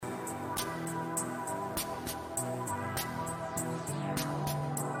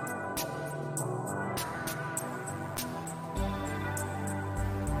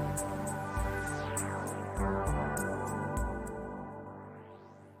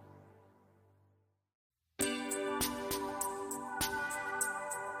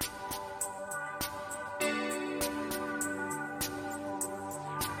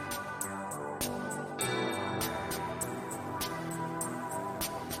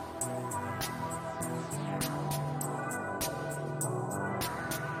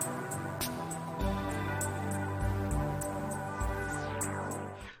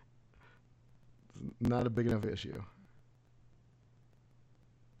not a big enough issue.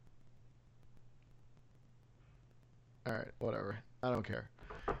 All right, whatever. I don't care.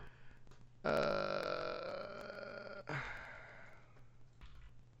 Close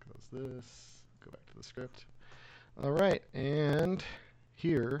this. Go back to the script. All right, and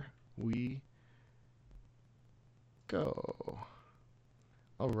here we go.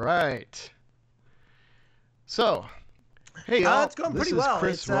 All right. So, hey, y'all. It's going this pretty is well.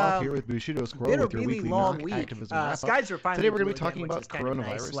 Chris It's Rock here with Bushido Squirrel been a with your really weekly long knock week. activism wrap-up. Skies are finally Today we're going to be blue talking again, about which is kind of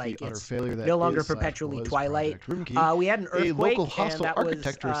coronavirus, nice. Like, the utter it's failure that no longer is perpetually was twilight. Project Roomkey, We had an a earthquake, local hostile and that was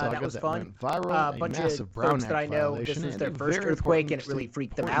architecture saga that was that fun. went viral, A bunch massive of Brown folks that I Act know, this violation, was their and a first very earthquake, and it important really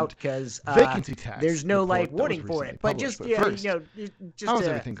freaked them important out because vacancy tax there's no report like that was warning for recently it. But published. just First, just how's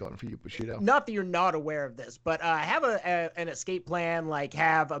everything going for you, Bushido? not that you're not aware of this, but have an escape plan. Like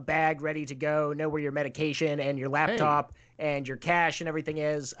have a bag ready to go, know where your medication and your laptop and your cash and everything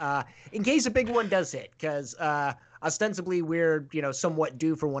is, in case a big one does hit, because ostensibly we're somewhat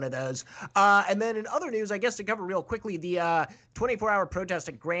due for one of those. And then in other news, I guess to cover real quickly, the 24-hour protest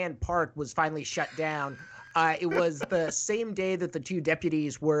at Grand Park was finally shut down. It was the same day that the two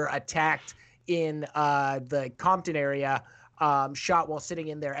deputies were attacked in the Compton area, shot while sitting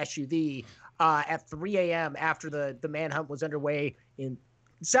in their SUV at 3 a.m. after the manhunt was underway in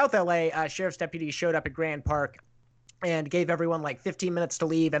South LA. Sheriff's deputies showed up at Grand Park and gave everyone like 15 minutes to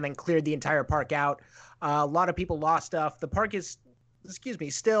leave and then cleared the entire park out. A lot of people lost stuff. The park is,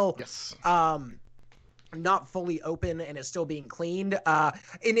 still not fully open and is still being cleaned.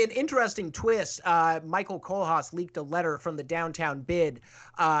 In an interesting twist, Michael Kohlhaas leaked a letter from the downtown bid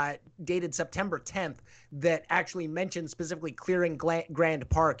dated September 10th that actually mentioned specifically clearing Grand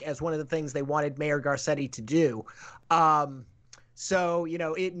Park as one of the things they wanted Mayor Garcetti to do. So,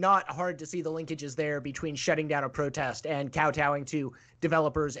 it not hard to see the linkages there between shutting down a protest and kowtowing to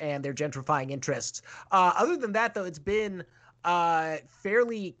developers and their gentrifying interests. Other than that, though, it's been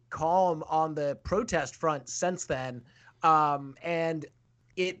fairly calm on the protest front since then. And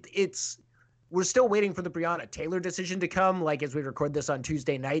we're still waiting for the Breonna Taylor decision to come, like as we record this on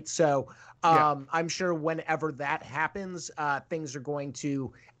Tuesday night. So I'm sure whenever that happens, things are going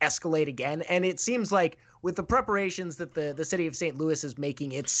to escalate again. And it seems like with the preparations that the city of St. Louis is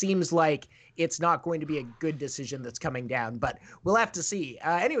making, it seems like it's not going to be a good decision that's coming down, but we'll have to see.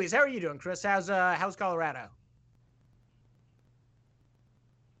 Anyways, how are you doing, Chris? How's Colorado?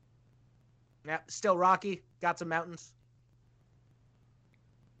 Yeah, still rocky. Got some mountains.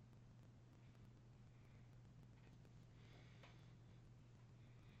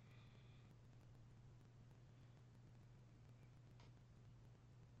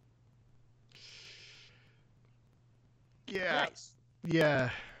 Yeah. Nice.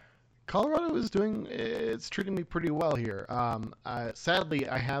 Yeah. Colorado is it's treating me pretty well here. Sadly,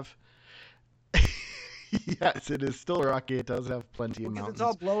 I have. Yes, it is still rocky. It does have plenty of mountains. It's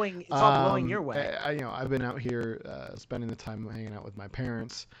all blowing. It's all blowing your way. I've been out here spending the time hanging out with my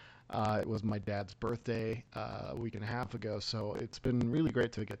parents. It was my dad's birthday a week and a half ago, so it's been really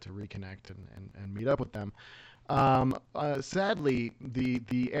great to get to reconnect and meet up with them. Sadly,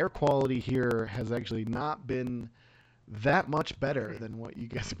 the air quality here has actually not been that much better than what you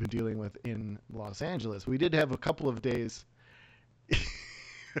guys have been dealing with in Los Angeles. We did have a couple of days.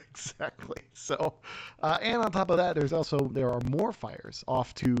 Exactly. So, and on top of that, there are more fires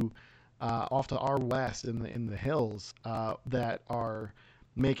off to our west in the hills that are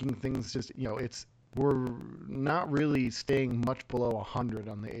making things just we're not really staying much below 100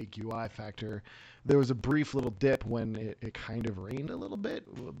 on the AQI factor. There was a brief little dip when it kind of rained a little bit,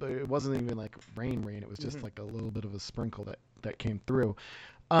 but it wasn't even like rain. It was just like a little bit of a sprinkle that came through.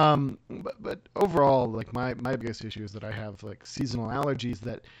 But overall, like my biggest issue is that I have like seasonal allergies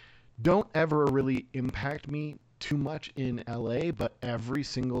that don't ever really impact me too much in LA, but every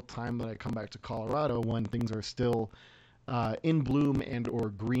single time that I come back to Colorado when things are still in bloom and or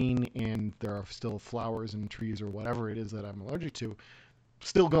green and there are still flowers and trees or whatever it is that I'm allergic to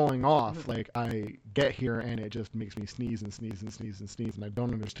still going off, like I get here and it just makes me sneeze and sneeze and sneeze and sneeze, and I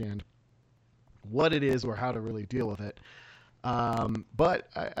don't understand what it is or how to really deal with it. But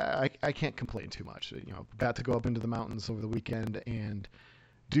I can't complain too much. Got to go up into the mountains over the weekend and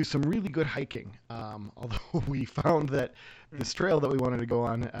do some really good hiking. Although we found that this trail that we wanted to go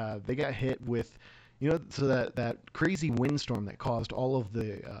on, they got hit with, so that crazy windstorm that caused all of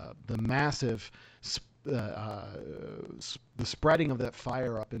the massive the spreading of that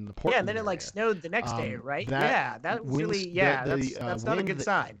fire up in the Portland. Yeah, and then it area. snowed the next day, right? That was really that's not a good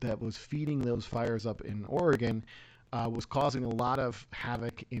sign. That was feeding those fires up in Oregon was causing a lot of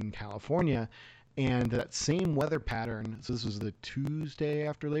havoc in California, and that same weather pattern. So this was the Tuesday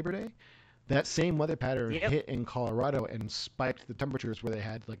after Labor Day. that same weather pattern Yep. hit in Colorado and spiked the temperatures where they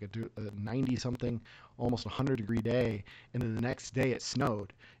had like a 90 something, almost 100-degree day, and then the next day it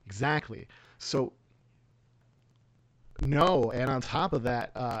snowed. Exactly. So no, and on top of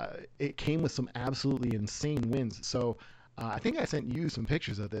that, it came with some absolutely insane winds. So I think I sent you some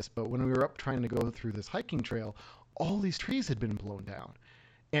pictures of this, but when we were up trying to go through this hiking trail, all these trees had been blown down,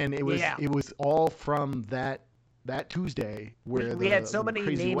 and it was Yeah. it was all from that Tuesday where We had so the many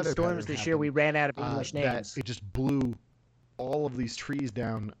crazy named weather storms pattern this year, we happened, ran out of English that names. it just blew all of these trees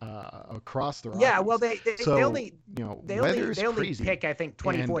down across the Yeah, well, Rockies. So, weather is they only crazy, pick, I think, and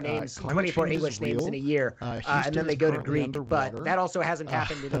 24 names, climate 24 change English is names in a real. year, and Houston then they is go to currently Greek. But underwater that also hasn't uh,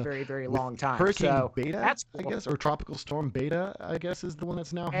 happened in a very, very with long time. Hurricane So Beta, that's I cool. guess, or Tropical Storm Beta, I guess, is the one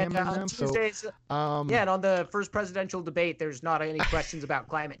that's now And hammering on them. So, Tuesdays, yeah, um, and on the first presidential debate, there's not any questions about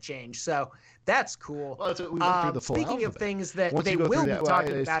climate change. So that's cool. well, we went through the full Speaking of alphabet. things that Once they you go through will be that, well,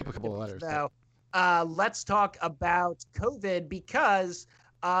 talking I about skip a in the couple of debate, letters, but though, let's talk about COVID because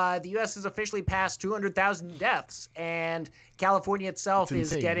the U.S. has officially passed 200,000 deaths, and California it's itself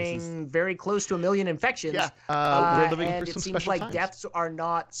is insane. This is, getting very close to 1 million yeah, infections. we're living And through it some seems special like times. deaths are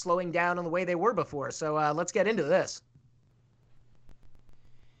not slowing down in the way they were before. So let's get into this.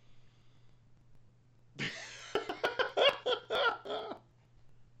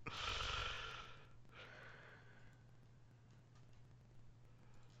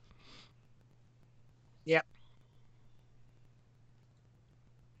 Yep.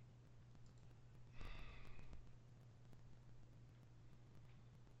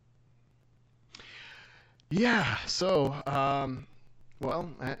 Yeah, so, well,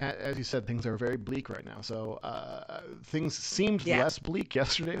 as you said, things are very bleak right now. So things seemed Yeah. less bleak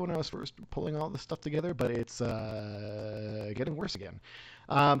yesterday when I was first pulling all this stuff together, but it's getting worse again.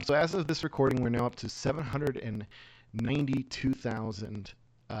 So as of this recording, we're now up to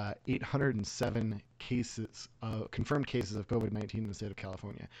 792,807 cases, confirmed cases of COVID-19 in the state of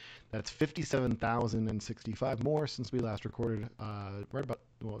California. That's 57,065 more since we last recorded, right about,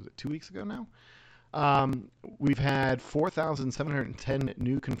 what was it, 2 weeks ago now? We've had 4,710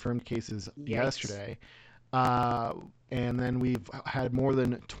 new confirmed cases Yikes. yesterday. And then we've had more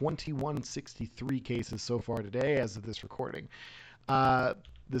than 2,163 cases so far today as of this recording. Uh,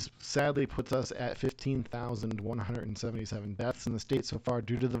 this sadly puts us at 15,177 deaths in the state so far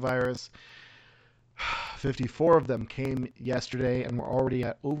due to the virus. 54 of them came yesterday, and we're already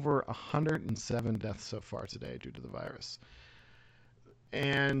at over 107 deaths so far today due to the virus.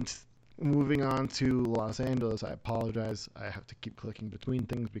 And moving on to Los Angeles, I apologize. I have to keep clicking between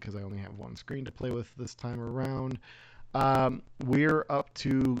things because I only have one screen to play with this time around. We're up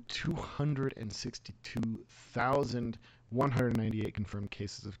to 262,198 confirmed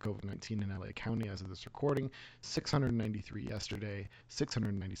cases of COVID-19 in LA County as of this recording. 693 yesterday,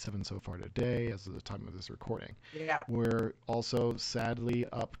 697 so far today as of the time of this recording. Yeah. We're also sadly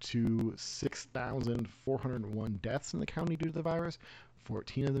up to 6,401 deaths in the county due to the virus.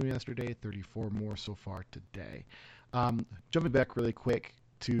 14 of them yesterday, 34 more so far today. Jumping back really quick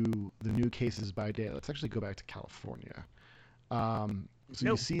to the new cases by day, let's actually go back to California. So you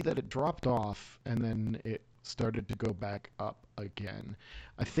Nope. see that it dropped off and then it started to go back up again.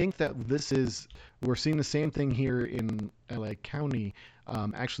 I think that we're seeing the same thing here in LA County,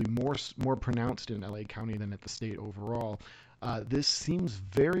 actually more pronounced in LA County than at the state overall. This seems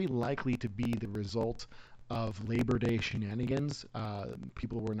very likely to be the result of Labor Day shenanigans.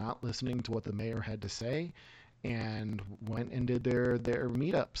 People were not listening to what the mayor had to say and went and did their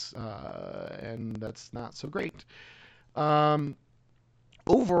meetups, and that's not so great. Um,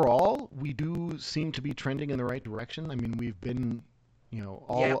 Overall, we do seem to be trending in the right direction. I mean, we've been,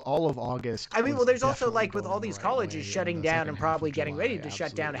 Yeah. all of August I mean, was well, there's also definitely like with going all the these right colleges way in shutting the down second and half of probably getting ready July, to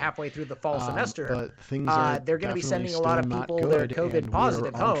shut down absolutely. halfway through the fall semester. But things are They're going to be definitely sending a lot still of not people that are good, COVID and we're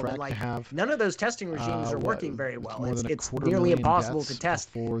positive on home, and track to like have none of those testing regimes are what, working very it's well. more than a It's quarter nearly million impossible to deaths test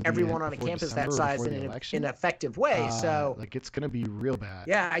everyone on a before campus that December, size before in the an election. effective way. So Like it's going to be real bad.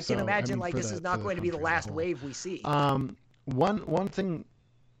 yeah, I can So, I imagine mean, like for this is the not going to be the country as a last whole. wave we see. One thing.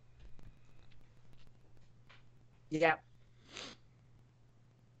 Yeah,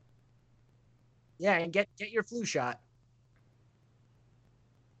 yeah, and get your flu shot.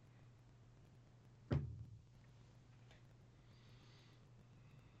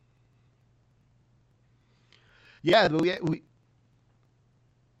 Yeah, we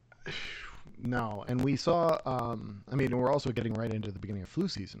no, and we saw. I mean, we're also getting right into the beginning of flu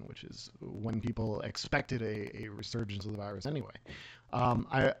season, which is when people expected a resurgence of the virus anyway.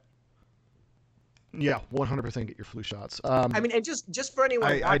 I Yeah, 100% get your flu shots. I mean, and just for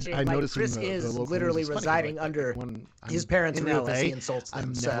anyone watching, I like noticed Chris the is local literally news. It's funny 'cause, residing like, under when his I'm parents' in roof LA, as he insults them.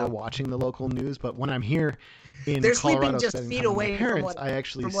 I'm So never watching the local news, but when I'm here in they're Colorado sleeping just spending feet time with my away from parents, what I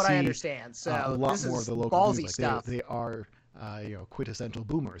actually from what I see understand. So a lot this more is of the local ballsy news. Like stuff. they are, quintessential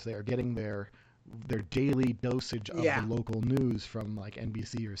boomers. They are getting their daily dosage of Yeah. the local news from like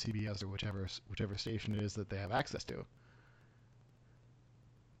NBC or CBS or whichever station it is that they have access to.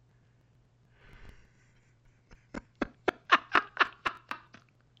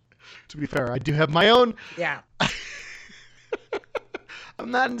 To be fair, I do have my own. Yeah. I'm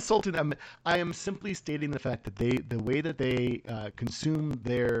not insulting them. I am simply stating the fact that the way that they consume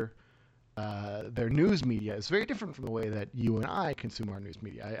their news media is very different from the way that you and I consume our news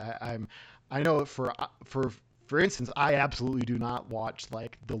media. I know for instance, I absolutely do not watch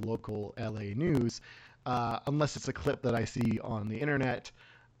like the local LA news unless it's a clip that I see on the internet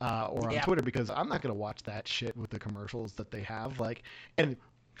or on Yeah. Twitter, because I'm not going to watch that shit with the commercials that they have. Like, and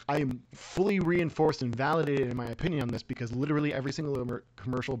I am fully reinforced and validated in my opinion on this because literally every single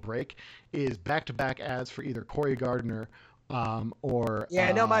commercial break is back-to-back ads for either Cory Gardner or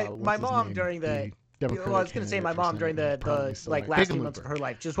Yeah, no, my what's his mom name? during the Democratic well, I was going to say my candidate for mom during Senate, probably the still like there. last Piggy few months of Bloomberg. her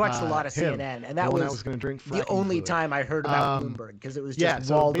life just watched a lot of Him. CNN, and The that one was going to drink the fracking only fluid. time I heard about Bloomberg, because it was just Yeah,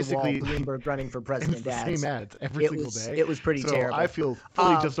 so wall to wall basically, Bloomberg running for It's president the ads. same ads every single day. It was pretty so terrible. I feel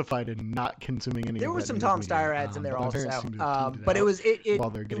fully justified in not consuming any There of were that some news Tom media, Steyer ads in there but my also, parents seem to have tuned but it out was while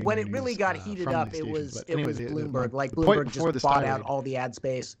they're getting when their it really news, got heated from up. these It stations. was But it was anyways, Bloomberg. Like the point Bloomberg before just this bought out tirade- all the ad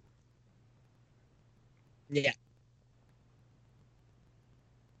space. Yeah.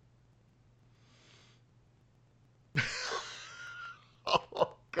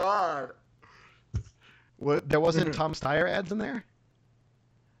 Oh God! What? There wasn't Tom Steyer ads in there?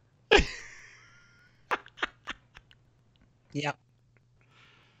 Yeah.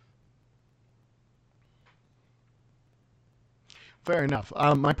 Fair enough.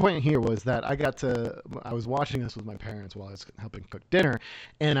 My point here was that I was watching this with my parents while I was helping cook dinner,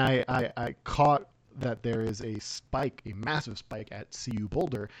 and I caught that there is a massive spike at CU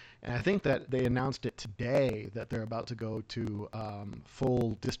Boulder, and I think that they announced it today that they're about to go to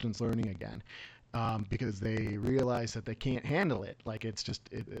full distance learning again. Because they realize that they can't handle it. Like, it's just,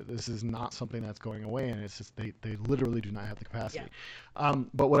 this is not something that's going away, and it's just, they literally do not have the capacity. Yeah.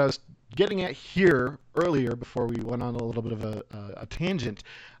 But what I was getting at here earlier, before we went on a little bit of a tangent,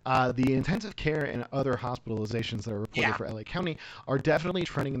 the intensive care and other hospitalizations that are reported for LA County are definitely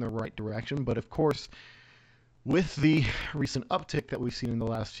trending in the right direction, but of course, with the recent uptick that we've seen in the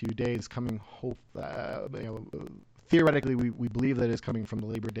last few days coming, theoretically, we believe that it's coming from the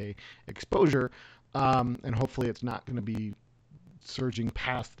Labor Day exposure, and hopefully it's not going to be surging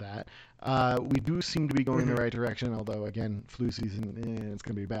past that. We do seem to be going in the right direction, although, again, flu season, it's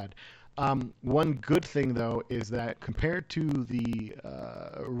going to be bad. One good thing, though, is that compared to the,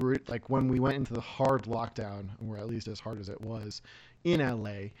 like when we went into the hard lockdown, or at least as hard as it was in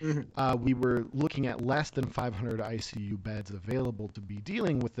LA, we were looking at less than 500 ICU beds available to be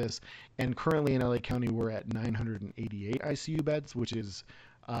dealing with this. And currently in LA County, we're at 988 ICU beds, which is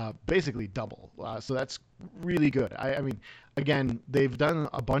basically double. So that's really good. I mean, again, they've done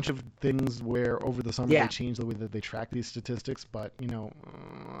a bunch of things where over the summer they changed the way that they track these statistics, but,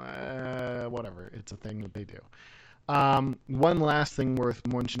 whatever. It's a thing that they do. One last thing worth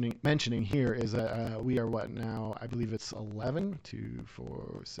mentioning here is that we are what now? I believe it's 11, 2,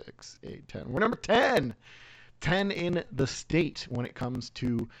 4, 6, 8, 10. We're number 10. 10 in the state when it comes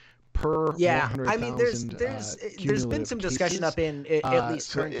to per 100,000 I mean, there's been some discussion up in at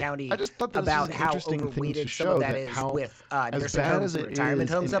least Kern County about how overweighted some of that is with nursing homes and retirement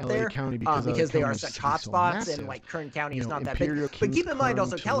homes up there, because they are such hotspots, and like Kern County is not that big. But keep in mind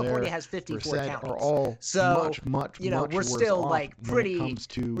also, California has 54 counties, so we're still like we're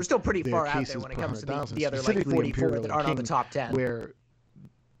still pretty far out there when it comes to the other like 44 that aren't on the top 10. Where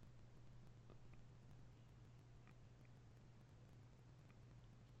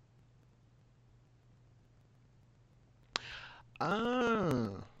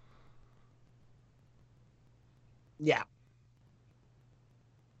Yeah.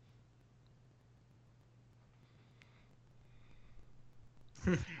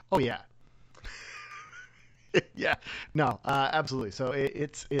 Oh yeah. Yeah. No, absolutely. So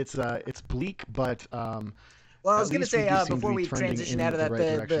it's bleak, but Well, I At was going to least we say, do seem to before be we trending transition in out of the that,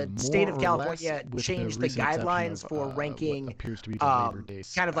 right the direction, state more of or less, California with the changed the recent exception guidelines of for what ranking appears to be the Labor Day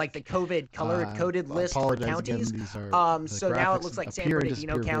kind of like spike. the COVID color coded I list for apologize again. counties. These are the So now it graphics looks like San appear and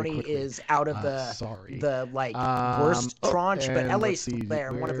Bernardino disappear very County quickly. is out of Sorry. the like worst Oh, tranche, but and LA's let's still see. there.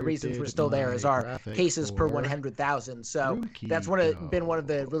 And one of the Where reasons we're did still there is my our graphic cases per for 100,000. So that's Roomkey been one of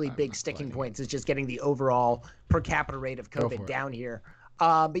the really go? big I'm sticking finding points it. is just getting the overall per capita rate of Go for COVID it. down here.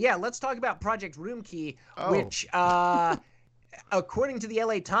 But yeah, let's talk about Project Roomkey, Oh. which according to the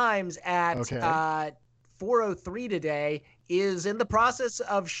LA Times at Okay. 4:03 today is in the process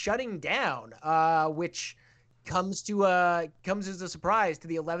of shutting down, which comes as a surprise to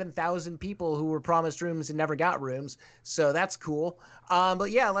the 11,000 people who were promised rooms and never got rooms. So that's cool. But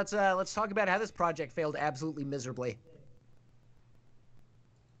yeah, let's talk about how this project failed absolutely miserably.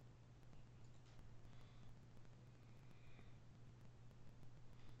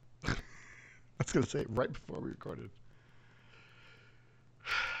 I was going to say it right before we recorded.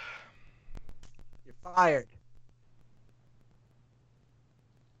 You're fired.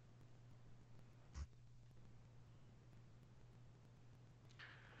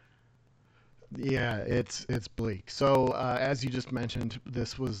 Yeah, it's bleak. So as you just mentioned, there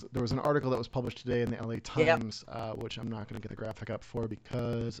was an article that was published today in the LA Times, which I'm not going to get the graphic up for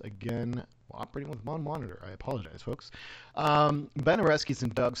because again, operating with one monitor. I apologize, folks. Ben Oreskes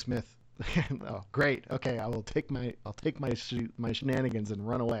and Doug Smith. Oh, great. Okay, I'll take my shenanigans and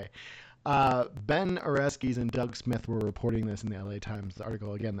run away. Ben Oreskes and Doug Smith were reporting this in the LA Times. The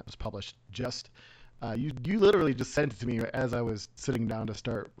article again that was published just. You literally just sent it to me as I was sitting down to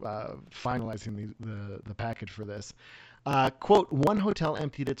start finalizing the package for this. Quote, one hotel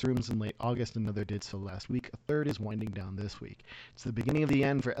emptied its rooms in late August, another did so last week. A third is winding down this week. It's the beginning of the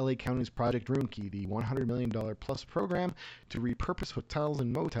end for LA County's Project Roomkey, the $100 million plus program to repurpose hotels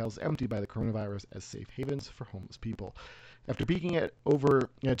and motels emptied by the coronavirus as safe havens for homeless people. After peaking at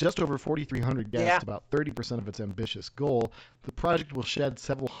just over 4,300 guests, about 30% of its ambitious goal, the project will shed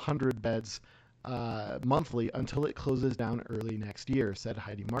several hundred beds monthly until it closes down early next year, said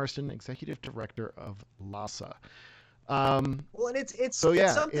Heidi Marston, executive director of LASA. Well, and it's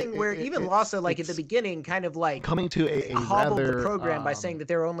something where even LASA, like at the beginning, kind of like coming to a hobbled rather, the program by saying that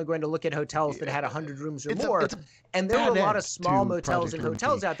they were only going to look at hotels that had 100 rooms or more. And there bad were a lot end of small to motels and Project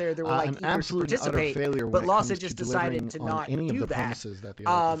hotels Roomkey. out there that were like An eager to absolute and utter participate, failure when but it LASA comes just to decided to delivering on not any of do the that. promises that the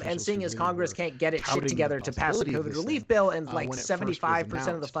elected And officials seeing as really Congress were can't get it shit touting the together to pass the possibility of COVID this relief thing, bill, and when like it first was 75% of the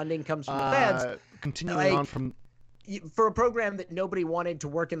announced. funding comes from the feds, Continuing on from for a program that nobody wanted to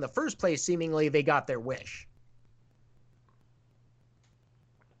work in the first place, seemingly they got their wish.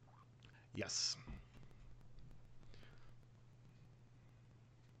 yes.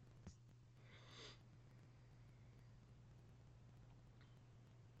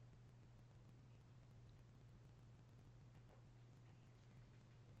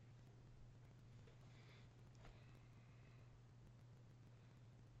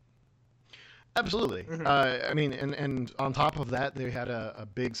 Absolutely. Mhm. I mean, and on top of that, they had a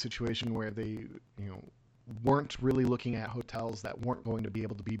big situation where they, weren't really looking at hotels that weren't going to be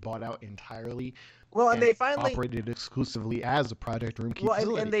able to be bought out entirely. Well, and they finally operated exclusively as a Project Roomkey Well,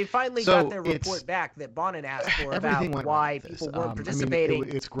 facility. and they finally So got their report back that Bonin asked for everything about went why wrong with people this. weren't I mean, participating.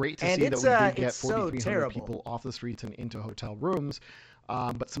 it's great to and see that it's, we did get it's so 4,300 terrible. people off the streets and into hotel rooms.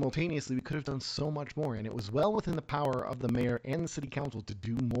 But simultaneously, we could have done so much more, and it was well within the power of the mayor and the city council to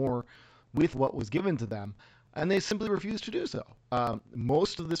do more with what was given to them, and they simply refused to do so.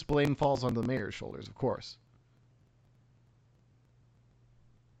 Most of this blame falls on the mayor's shoulders, of course.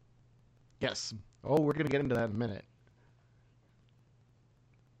 Yes. Oh, we're going to get into that in a minute.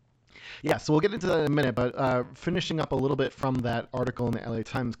 Yeah, so we'll get into that in a minute, but finishing up a little bit from that article in the LA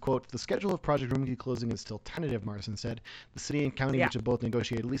Times, quote, the schedule of Project Roomkey closing is still tentative, Marston said. The city and county, which have both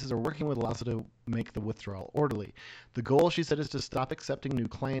negotiated leases, are working with LASA to make the withdrawal orderly. The goal, she said, is to stop accepting new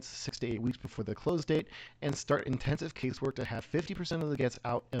clients 6 to 8 weeks before the close date and start intensive casework to have 50% of the guests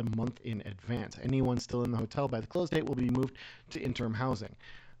out a month in advance. Anyone still in the hotel by the close date will be moved to interim housing.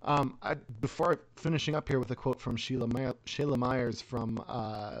 Before finishing up here with a quote from Shayla Myers from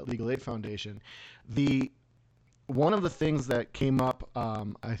Legal Aid Foundation, one of the things that came up,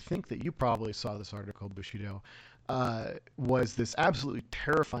 I think that you probably saw this article, Bushido, was this absolutely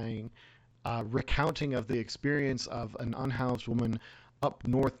terrifying recounting of the experience of an unhoused woman up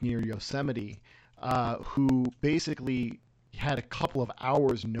north near Yosemite who basically had a couple of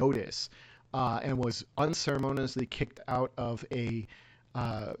hours notice and was unceremoniously kicked out of a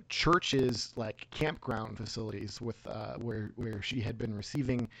churches like campground facilities with where she had been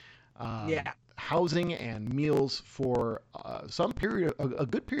receiving housing and meals for a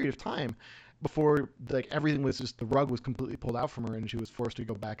good period of time, before like everything was just the rug was completely pulled out from her and she was forced to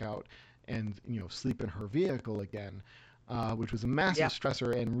go back out and sleep in her vehicle again, which was a massive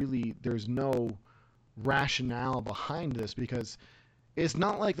stressor. And really, there's no rationale behind this because it's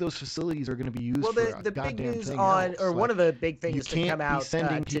not like those facilities are going to be used for a the goddamn big news thing on, else. or like, one of the big things to come out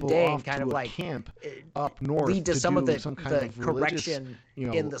today and kind of like camp up north lead to some of the correction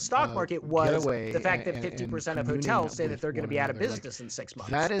in the stock market was the fact that 50% of hotels say that they're going to be out of business in 6 months.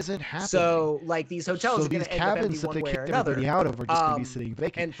 That isn't happening. So like these hotels are going to end up empty one way or another. Out of are just going to be sitting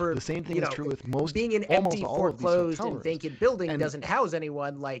vacant. And for the same thing is true with most being an empty, foreclosed, and vacant building doesn't house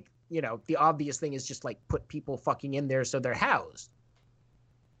anyone. Like the obvious thing is just like put people fucking in there so they're housed.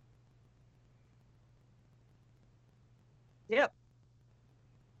 Yep.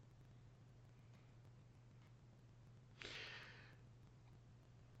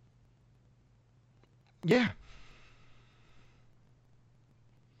 Yeah.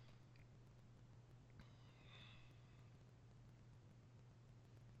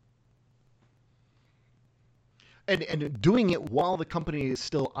 And doing it while the company is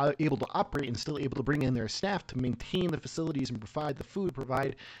still able to operate and still able to bring in their staff to maintain the facilities and provide the food,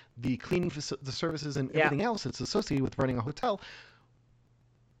 provide the cleaning the services and everything else that's associated with running a hotel.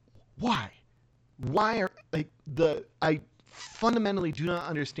 Why are I fundamentally do not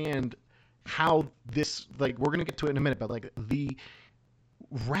understand how this, like, we're gonna get to it in a minute, but like the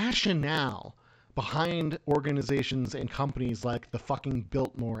rationale behind organizations and companies like the fucking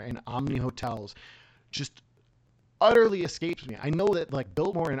Biltmore and Omni Hotels just utterly escapes me. I know that like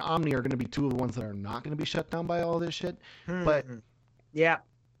Biltmore and Omni are going to be two of the ones that are not going to be shut down by all this shit, but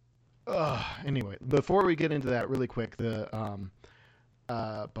anyway, before we get into that really quick, we're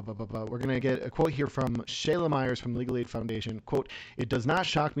going to get a quote here from Shayla Myers from Legal Aid Foundation. Quote, "It does not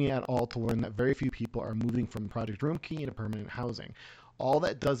shock me at all to learn that very few people are moving from Project Roomkey into permanent housing. All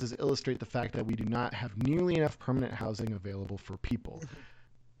that does is illustrate the fact that we do not have nearly enough permanent housing available for people."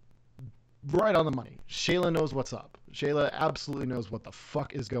 Right on the money. Shayla knows what's up. Shayla absolutely knows what the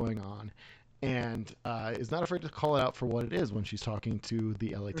fuck is going on, and is not afraid to call it out for what it is when she's talking to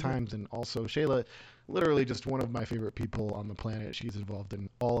the LA Times. And also, Shayla, literally just one of my favorite people on the planet. She's involved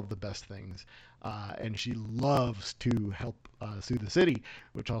in all of the best things, and she loves to help sue the city,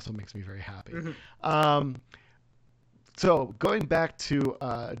 which also makes me very happy. So going back to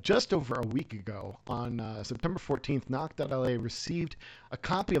just over a week ago, on September 14th, Knock.la received a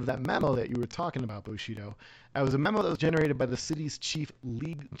copy of that memo that you were talking about, Bushido. It was a memo that was generated by the city's chief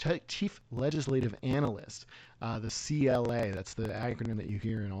legislative analyst, the CLA. That's the acronym that you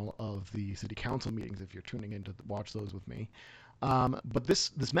hear in all of the city council meetings if you're tuning in to watch those with me. But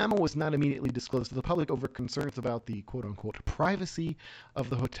this memo was not immediately disclosed to the public over concerns about the quote-unquote privacy of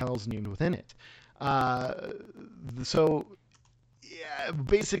the hotels named within it. So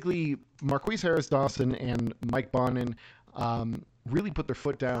basically Marquise Harris Dawson and Mike Bonin really put their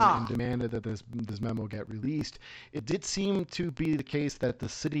foot down and demanded that this memo get released. It did seem to be the case that the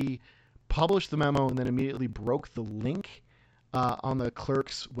city published the memo and then immediately broke the link on the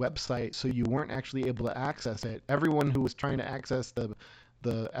clerk's website, so you weren't actually able to access it. Everyone who was trying to access the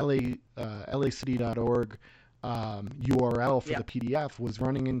lacity.org URL for the PDF was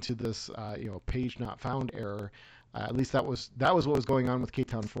running into this page not found error. At least that was what was going on with Cape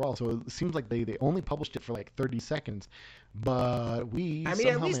Town for All. So it seems like they only published it for like 30 seconds, but at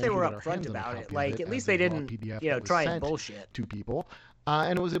least they were upfront about it. Like, at least they didn't try and bullshit to people,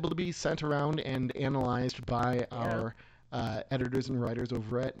 and it was able to be sent around and analyzed by our editors and writers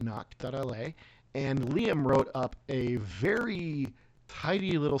over at Knock.la. And Liam wrote up a very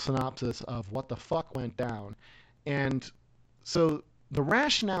tidy little synopsis of what the fuck went down. And so the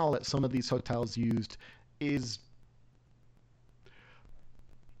rationale that some of these hotels used is,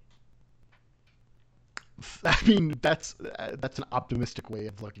 that's an optimistic way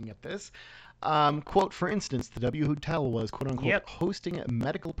of looking at this. Quote, "For instance, the W Hotel was, quote-unquote, hosting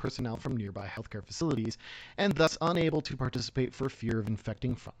medical personnel from nearby healthcare facilities and thus unable to participate for fear of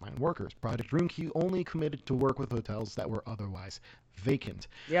infecting frontline workers. Project Roomkey only committed to work with hotels that were otherwise vacant.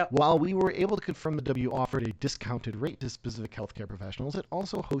 While we were able to confirm the W offered a discounted rate to specific healthcare professionals, it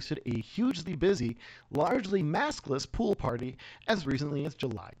also hosted a hugely busy, largely maskless pool party as recently as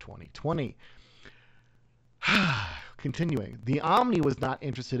July 2020. Continuing, the Omni was not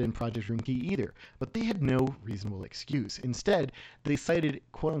interested in Project Roomkey either, but they had no reasonable excuse. Instead, they cited,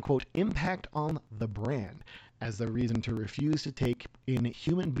 quote-unquote, impact on the brand as the reason to refuse to take in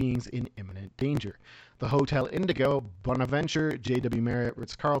human beings in imminent danger. The Hotel Indigo, Bonaventure, J.W. Marriott,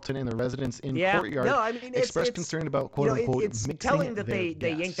 Ritz-Carlton, and the residents in Courtyard expressed concern about quote-unquote it's mixing telling that their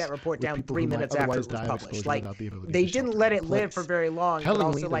they yanked that report down 3 minutes after after it was published. Like, they didn't let it live for very long, but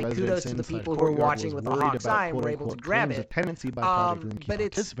also, like, kudos to the people who were watching with the Hawk's Eye and were able to grab it. Pendency by Project Room Key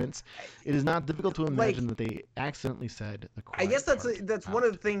participants. It is not difficult to imagine that they accidentally said the I guess that's one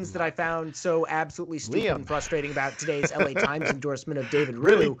of the things that I found so absolutely stupid and frustrating about today's LA Times endorsement of David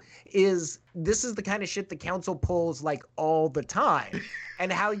Rue is this is the kind of shit the council pulls like all the time,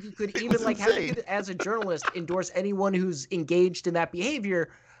 and how you could even like how you could, as a journalist, endorse anyone who's engaged in that behavior,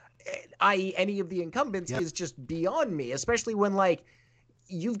 i.e. any of the incumbents, is just beyond me, especially when like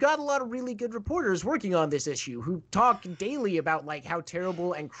you've got a lot of really good reporters working on this issue who talk daily about like how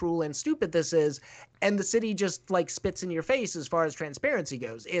terrible and cruel and stupid this is, and the city just like spits in your face as far as transparency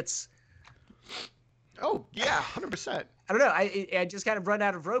goes. It's oh yeah, 100%. I don't know. I just kind of run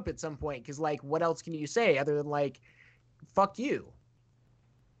out of rope at some point because like what else can you say other than like fuck you?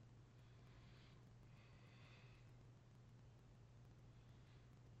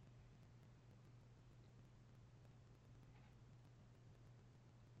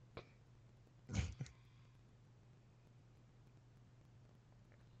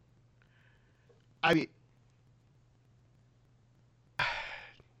 I mean,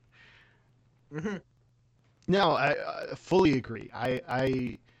 no, I fully agree.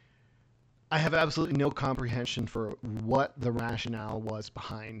 I have absolutely no comprehension for what the rationale was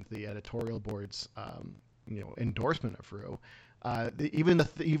behind the editorial board's, endorsement of Rue.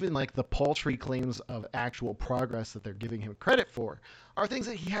 Even like the paltry claims of actual progress that they're giving him credit for are things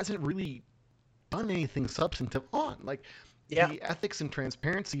that he hasn't really done anything substantive on. Like the ethics and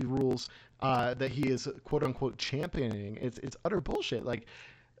transparency rules that he is quote unquote championing, it's utter bullshit. Like,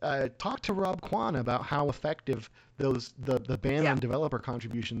 talk to Rob Kwan about how effective the ban on developer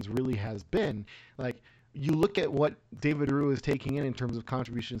contributions really has been. Like, you look at what David Rue is taking in terms of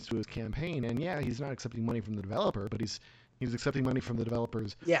contributions to his campaign, and he's not accepting money from the developer, but he's accepting money from the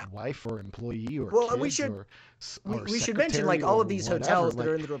developer's wife or employee or kids we should mention like all of these hotels that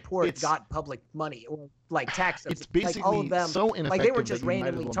are in the report got public money or like tax. It's basically like all of them. So like they weren't just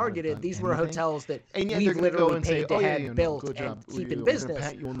randomly targeted. These were hotels that we've literally paid to have built and keep in business.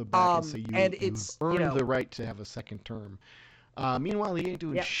 Pat you on the back and say and it's earned the right to have a second term. Meanwhile, he ain't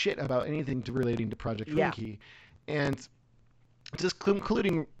doing shit about anything relating to Project Roomkey, and just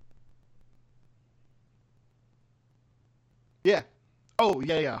concluding. Yeah. Oh,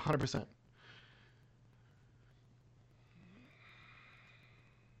 yeah, 100%.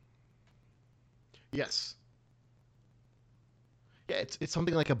 Yes. Yeah, it's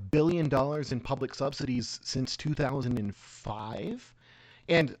something like $1 billion in public subsidies since 2005,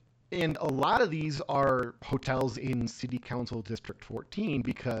 and a lot of these are hotels in City Council District 14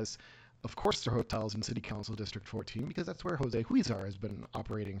 because, of course, they're hotels in City Council District 14 because that's where Jose Huizar has been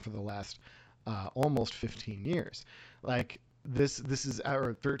operating for the last almost 15 years. Like. This is,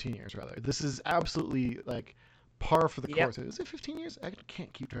 or 13 years rather. This is absolutely like par for the course. Is it 15 years? I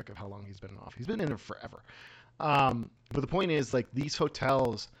can't keep track of how long he's been off. He's been in it forever. But the point is, like, these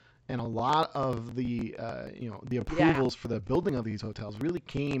hotels and a lot of the the approvals for the building of these hotels really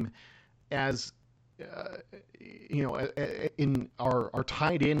came as are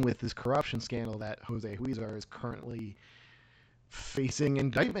tied in with this corruption scandal that Jose Huizar is currently facing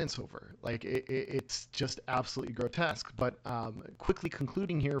indictments over. Like, it's just absolutely grotesque. But quickly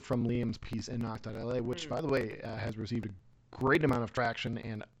concluding here from Liam's piece in Knock.la, which, by the way, has received a great amount of traction,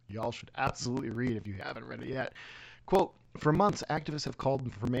 and y'all should absolutely read if you haven't read it yet. Quote, for months, activists have called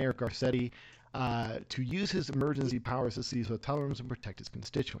for Mayor Garcetti to use his emergency powers to seize hotel rooms and protect his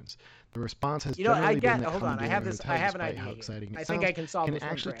constituents. The response has generally been that hold on, I have an idea. I think I can solve this can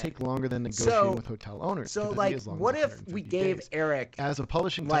actually take longer than negotiating with hotel owners. So, like, what if we gave Eric, as a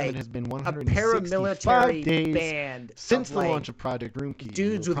publishing time, it has been 165 days band since the launch of Project Roomkey.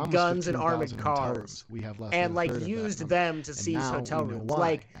 Dudes with guns and armored cars. We have less and like used them to seize hotel rooms.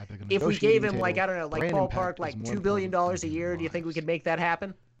 Like, if we gave him like, I don't know, like ballpark like $2 billion a year, do you think we could make that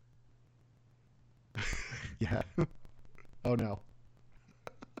happen? Yeah. Oh no.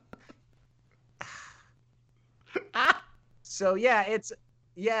 So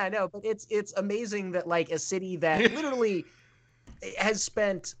but it's amazing that like a city that literally has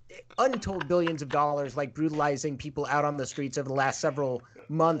spent untold billions of dollars like brutalizing people out on the streets over the last several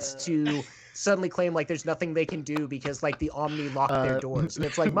months to suddenly claim like there's nothing they can do because like the Omni locked their doors. And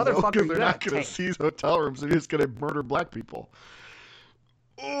it's like, motherfucker, they're not going to seize hotel rooms. They're just going to murder black people.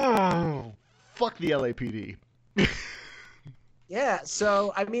 Oh. Fuck the LAPD. Yeah,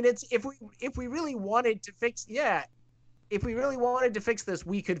 so I mean, it's if we really wanted to fix, yeah, if we really wanted to fix this,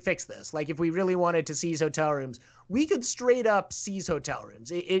 we could fix this. Like if we really wanted to seize hotel rooms, we could straight up seize hotel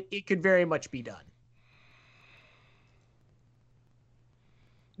rooms. It could very much be done.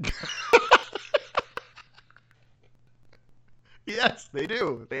 Yes, they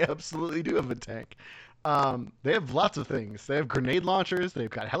do. They absolutely do have a tank. They have lots of things. They have grenade launchers. They've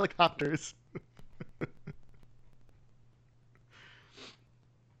got helicopters.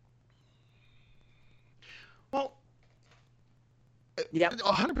 Well, Yep.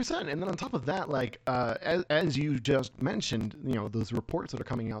 100%. And then on top of that, like as you just mentioned, those reports that are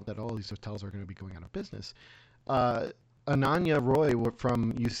coming out that all these hotels are going to be going out of business. Uh, Ananya Roy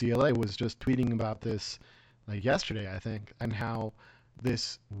from UCLA was just tweeting about this like yesterday, I think, and how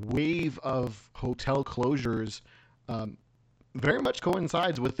this wave of hotel closures um, very much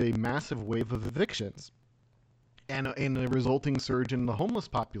coincides with a massive wave of evictions and a resulting surge in the homeless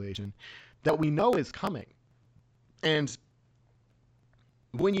population that we know is coming. And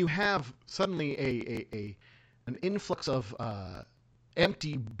when you have suddenly an influx of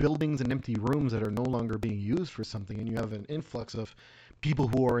empty buildings and empty rooms that are no longer being used for something, and you have an influx of people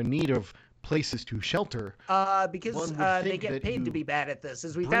who are in need of places to shelter, Because one would they think get that paid to you be bad at this.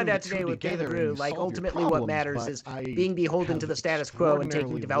 As we bring found the out two today with David together Rue, and like solve your ultimately what problems, matters but is I being beholden to have the status quo and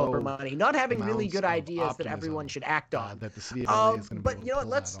taking extraordinarily developer low money, not having really amounts good of ideas that everyone optimism should act on. that the city of LA is going to be But able you to know what?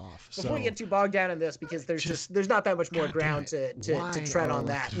 pull Let's that off. before we So get too bogged down in this, because just, there's not that much more God damn ground it, to why tread are on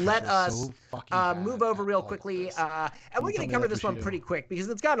that. elected Let officials us so fucking move bad over at real all of quickly, this? and Can we're you going tell to me cover that, this one pretty Bushido? quick because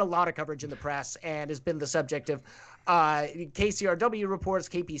it's gotten a lot of coverage in the press and has been the subject of KCRW reports,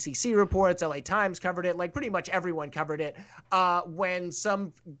 KPCC reports, LA Times covered it, like pretty much everyone covered it. When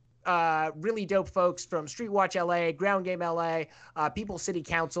some really dope folks from Streetwatch LA, Ground Game LA, People City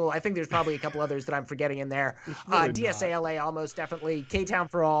Council, I think there's probably a couple others that I'm forgetting in there, It's really DSA not. LA almost definitely, K Town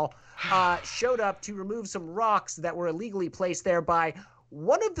for All, showed up to remove some rocks that were illegally placed there by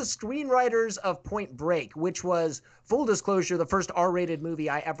one of the screenwriters of Point Break, which was, full disclosure, the first R-rated movie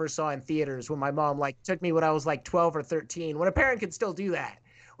I ever saw in theaters when my mom like took me when I was like 12 or 13, when a parent could still do that,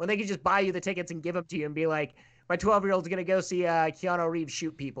 when they could just buy you the tickets and give them to you and be like, my 12-year-old's going to go see Keanu Reeves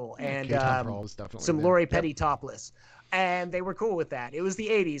shoot people Yeah, and K-Town for All was definitely some there. Lori Yep. Petty topless. And they were cool with that. It was the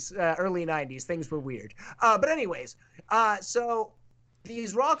 80s, early 90s. Things were weird. But anyways, so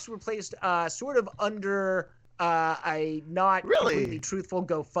these rocks were placed sort of under a not completely Really? truthful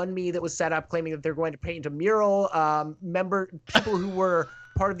GoFundMe that was set up claiming that they're going to paint a mural. People who were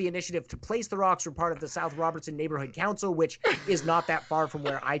part of the initiative to place the rocks were part of the South Robertson Neighborhood Council, which is not that far from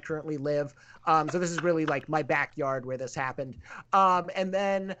where I currently live. So this is really like my backyard where this happened. And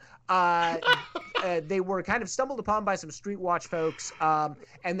then they were kind of stumbled upon by some street watch folks,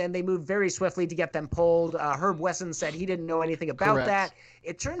 and then they moved very swiftly to get them pulled. Herb Wesson said he didn't know anything about Correct. that.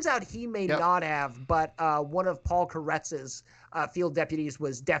 It turns out he may Yep. not have, but one of Paul Koretz's field deputies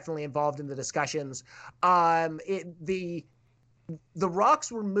was definitely involved in the discussions. The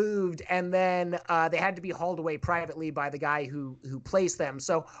rocks were moved, and then they had to be hauled away privately by the guy who placed them.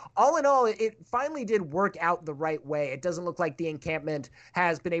 So all in all, it finally did work out the right way. It doesn't look like the encampment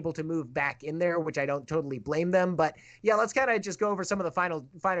has been able to move back in there, which I don't totally blame them. But yeah, let's kind of just go over some of the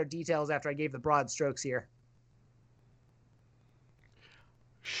finer details after I gave the broad strokes here.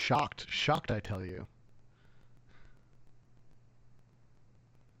 Shocked, I tell you.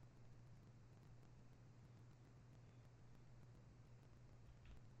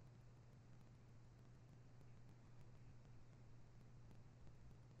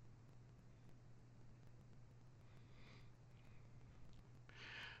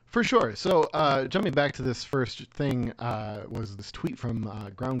 For sure. So, jumping back to this first thing, was this tweet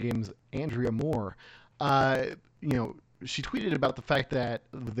from Ground Game's Andrea Moore. Uh, you know, she tweeted about the fact that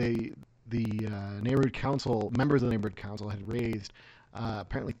the neighborhood council members of the neighborhood council had raised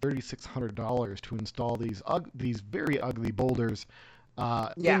apparently $3,600 to install these very ugly boulders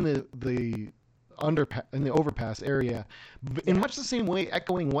Yeah. in the overpass area, in much the same way,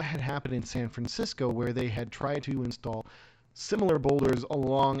 echoing what had happened in San Francisco, where they had tried to install similar boulders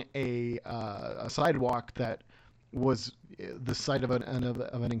along a sidewalk that was the site of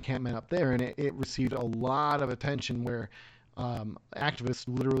an encampment up there, and it received a lot of attention where activists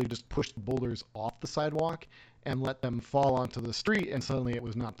literally just pushed the boulders off the sidewalk and let them fall onto the street, and suddenly it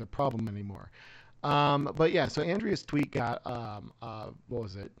was not their problem anymore. But yeah, so Andrea's tweet got what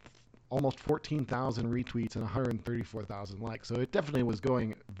was it? Almost 14,000 retweets and 134,000 likes. So it definitely was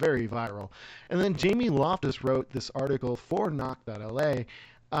going very viral. And then Jamie Loftus wrote this article for Knock.la,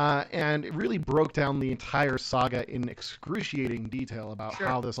 and it really broke down the entire saga in excruciating detail about Sure.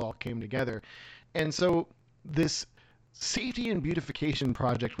 how this all came together. And so this Safety and Beautification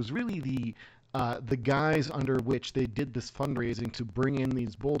Project was really the guise under which they did this fundraising to bring in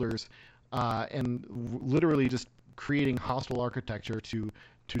these boulders, and literally just creating hostile architecture to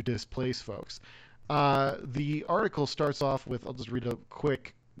displace folks. The article starts off with, I'll just read a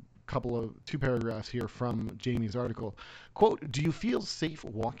quick two paragraphs here from Jamie's article. Quote, "Do you feel safe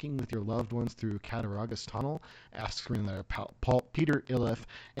walking with your loved ones through Cattaraugus Tunnel?" asks screenwriter Peter Iliff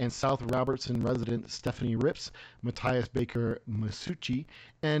and South Robertson resident Stephanie Rips, Matthias Baker Masucci,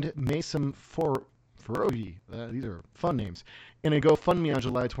 and Mason Ferrogi. These are fun names. In a GoFundMe on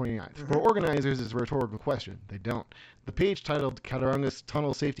July 29th. For organizers, it's a rhetorical question. They don't. The page titled Cattaraugus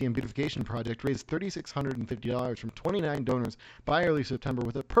Tunnel Safety and Beautification Project raised $3,650 from 29 donors by early September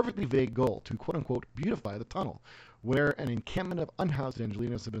with a perfectly vague goal to quote-unquote beautify the tunnel, where an encampment of unhoused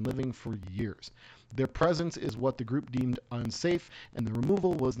Angelenos have been living for years. Their presence is what the group deemed unsafe, and the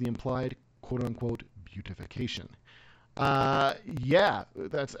removal was the implied quote-unquote beautification. Yeah,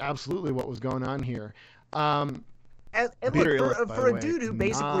 that's absolutely what was going on here. And look, for a dude who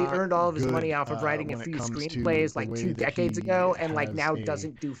basically earned all of his money off of writing a few screenplays like 2 decades ago, and like now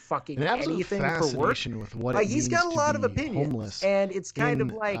doesn't do fucking anything for work, like he's got a lot of opinions, and it's kind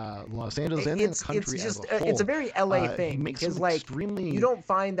of like Los Angeles and the country it's just as a whole. it's a very LA thing, because like you don't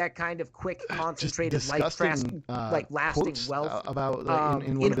find that kind of quick, concentrated, lasting wealth about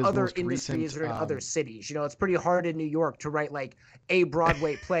in other industries or in other cities. You know, it's pretty hard in New York to write like a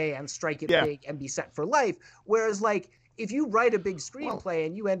Broadway play and strike it big and be set for life, whereas like if you write a big screenplay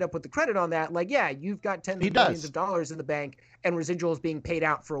and you end up with the credit on that, like, yeah, you've got tens of millions of dollars in the bank and residuals being paid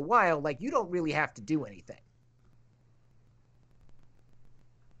out for a while. Like, you don't really have to do anything.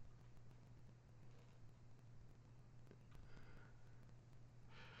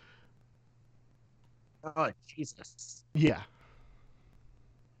 Oh, Jesus. Yeah.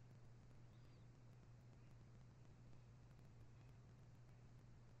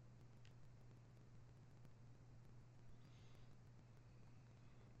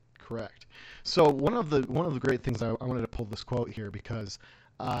 Correct. So one of the great things I wanted to pull this quote here because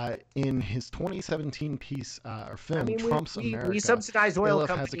in his 2017 piece or film Trump's America, we subsidize oil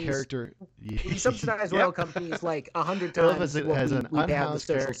companies. Has a character. We subsidize oil companies like 100 times. As an we pay out the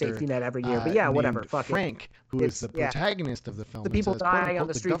social safety net every year, but yeah, whatever. Fuck Frank, who is the protagonist of the film, the people dying on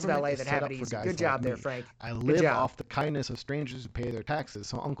the streets of LA that have it easy. Good job there, Frank. I live off the kindness of strangers who pay their taxes,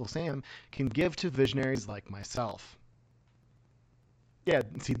 so Uncle Sam can give to visionaries like myself. Yeah,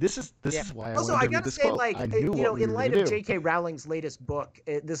 see, this is why. Also, I gotta say, like, you know, in light of J.K. Rowling's latest book,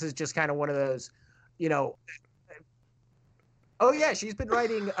 this is just kind of one of those, you know. Oh yeah, she's been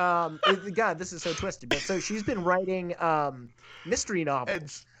writing. God, this is so twisted. But so she's been writing mystery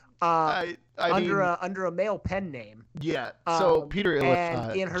novels under a male pen name. Yeah. So Peter Iliff,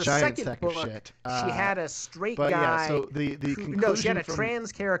 and in her second book, she had a straight guy. Yeah, so the conclusion she had a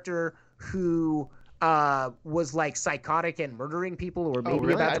trans character who was like psychotic and murdering people, or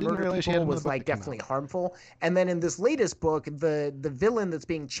maybe about to murder people, was like definitely harmful. And then in this latest book, the villain that's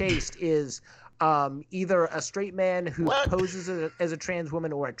being chased is either a straight man who poses as a trans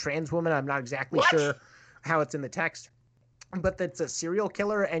woman or a trans woman. I'm not exactly sure how it's in the text, but that's a serial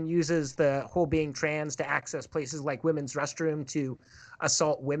killer and uses the whole being trans to access places like women's restroom to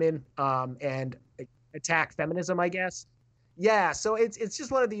assault women and attack feminism, I guess. Yeah, so it's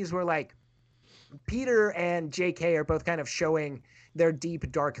just one of these where like Peter and JK are both kind of showing their deep,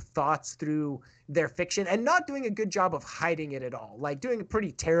 dark thoughts through their fiction and not doing a good job of hiding it at all, like doing a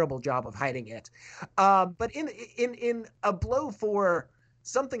pretty terrible job of hiding it. But in a blow for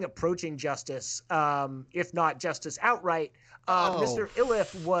something approaching justice, if not justice outright, Mr.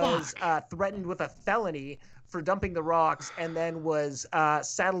 Iliff was threatened with a felony for dumping the rocks and then was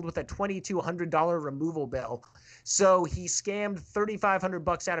saddled with a $2,200 removal bill. So he scammed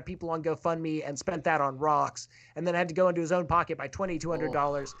 $3,500 out of people on GoFundMe and spent that on rocks, and then had to go into his own pocket by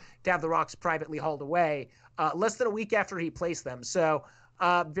 $2,200 to have the rocks privately hauled away less than a week after he placed them. So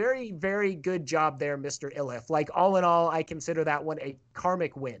very, very good job there, Mr. Iliff. Like, all in all, I consider that one a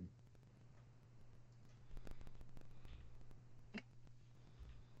karmic win.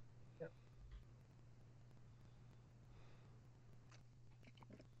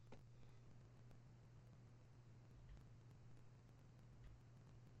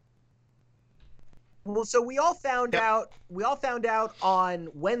 Well, so we all found out on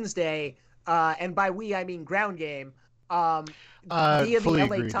Wednesday, and by we I mean Ground Game, via the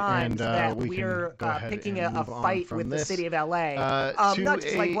LA Times, that we're picking a fight with the city of LA. Not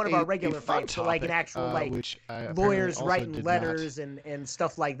just like one of our regular fights, but like an actual like lawyers writing letters and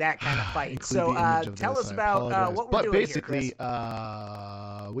stuff like that kind of fight. So tell us about what we're doing here, Chris.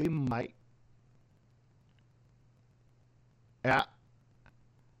 We might. Yeah.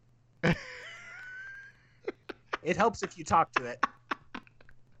 It helps if you talk to it.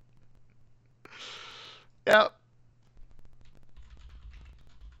 Yep.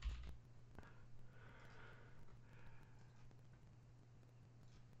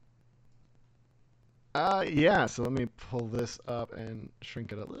 Yeah, so let me pull this up and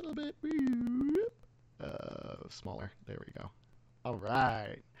shrink it a little bit. Smaller. There we go. All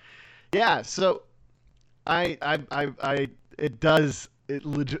right. Yeah, so it does,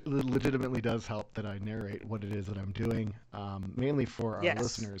 legitimately does help that I narrate what it is that I'm doing, mainly for our Yes.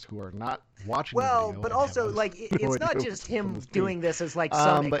 listeners who are not watching the Well, video but and have also, us like, it's not audio just from him the screen. doing this as, like,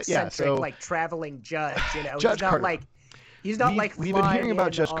 some But yeah, eccentric, so like, traveling judge, you know? Judge Carter. He's not like We've been hearing flying about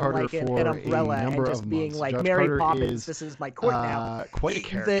in Judge on Carter like an for umbrella a number and just of being months. like Judge Mary Carter Poppins, is this is my court now. quite a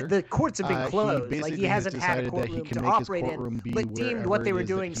character. The courts have been He closed. Like basically he has hasn't had a decided that he courtroom can to make his operate courtroom in, be but deemed wherever what they it were is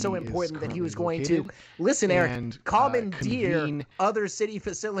that doing so he is important that he was currently going to located listen, Eric, and commandeer convene. other city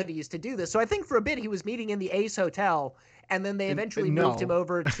facilities to do this. So I think for a bit he was meeting in the Ace Hotel, and then they eventually moved him No.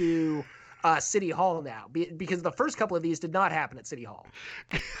 over to City Hall now, because the first couple of these did not happen at City Hall.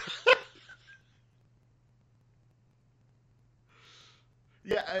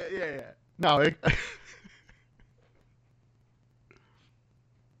 Yeah. No.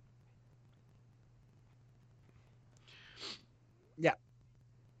 Yeah.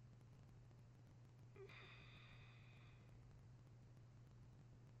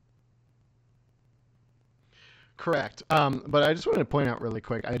 Correct. But I just wanted to point out really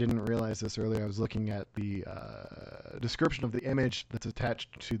quick, I didn't realize this earlier. I was looking at the description of the image that's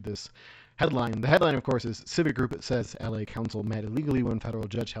attached to this headline. The headline, of course, is Civic Group. It says LA Council met illegally when federal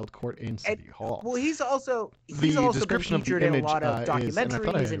judge held court in City Hall. Well, he's also The been description of the featured in a image lot of is, and I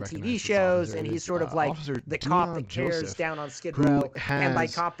thought I documentaries had and recognized TV this shows, officer. and It he's is, sort of like Officer the cop Dion that cares Joseph, down on Skid who Row. And by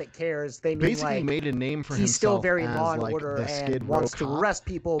has cop that cares, they mean basically like made a name for he's still himself very as law and like order the and Skid Row wants to cop, arrest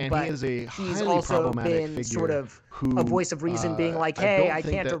people, and but he is a he's highly also problematic been figure sort of who a voice of reason, being like, I hey, don't I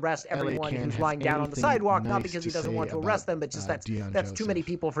think can't that arrest LA everyone Can who's has lying down on the anything sidewalk, not nice because to he doesn't say want to about, arrest them, but just Dion that's too many Joseph.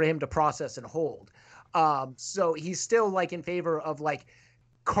 people for him to process and hold. So he's still like in favor of like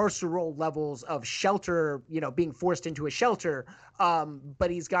carceral levels of shelter, you know, being forced into a shelter. But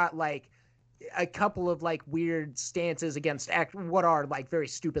he's got like a couple of like weird stances against what are like very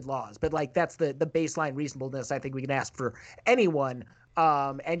stupid laws, but like that's the baseline reasonableness I think we can ask for anyone.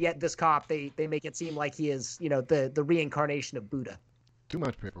 And yet this cop, they make it seem like he is, you know, the reincarnation of Buddha. Too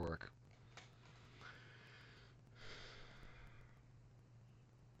much paperwork.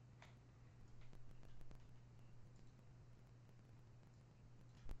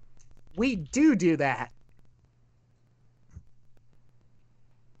 We do that.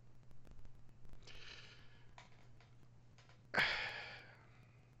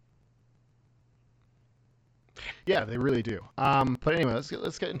 Yeah, they really do. But anyway,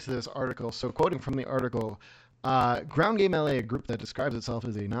 let's get into this article. So, quoting from the article, Ground Game LA, a group that describes itself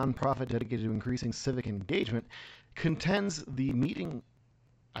as a nonprofit dedicated to increasing civic engagement, contends the meeting.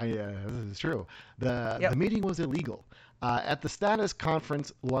 This is true. The meeting was illegal. At the status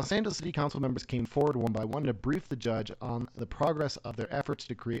conference, Los Angeles City Council members came forward one by one to brief the judge on the progress of their efforts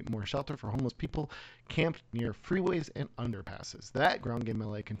to create more shelter for homeless people camped near freeways and underpasses. That, Ground Game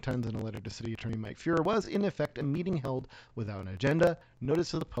LA contends in a letter to City Attorney Mike Feuer, was in effect a meeting held without an agenda, notice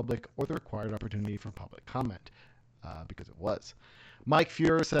to the public, or the required opportunity for public comment, because it was. Mike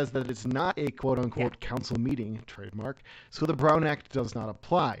Feuer says that it's not a quote-unquote council meeting, trademark, so the Brown Act does not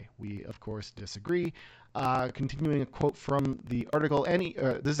apply. We, of course, disagree. Continuing a quote from the article,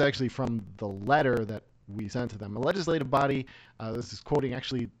 this is actually from the letter that we sent to them. A legislative body, this is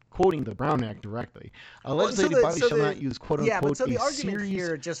quoting the Brown Act directly. A legislative body shall not use quote-unquote yeah, but so the a argument series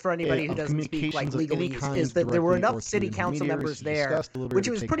here, just for anybody who of doesn't speak like communications of any legalese, is kind that there were directly or enough city through council members intermediaries to there, discuss, deliberate, which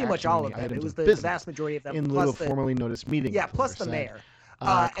or was take pretty much action all on of the them. It items was of the business vast majority of them, in lieu plus of the formally noticed meetings. plus the said. mayor.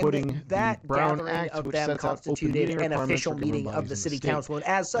 Quoting And that Brown gathering Act, of which them sets out open constituted meeting an requirements official for government meeting of bodies the in city state. council, and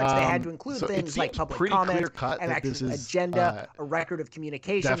as such, they had to include So it things like seems public pretty comment, clear-cut an that actual this is, agenda, a record of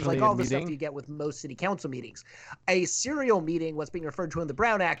communications, definitely like all a the stuff meeting. you get with most city council meetings. A serial meeting, what's being referred to in the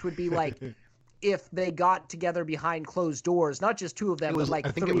Brown Act, would be like if they got together behind closed doors, not just two of them, but like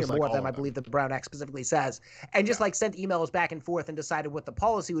I think it three or was like more of all them, I of them. believe the Brown Act specifically says, and just like sent emails back and forth and decided what the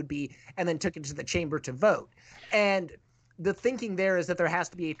policy would be, and then took it to the chamber to vote. And the thinking there is that there has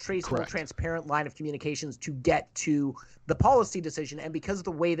to be a traceable, Correct. transparent line of communications to get to the policy decision. And because of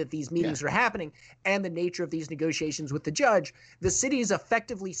the way that these meetings are happening and the nature of these negotiations with the judge, the city is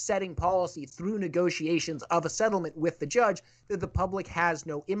effectively setting policy through negotiations of a settlement with the judge that the public has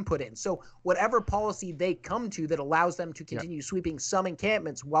no input in. So whatever policy they come to that allows them to continue sweeping some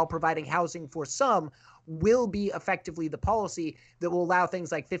encampments while providing housing for some will be effectively the policy that will allow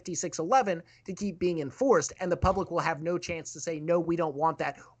things like 5611 to keep being enforced, and the public will have no chance to say, no, we don't want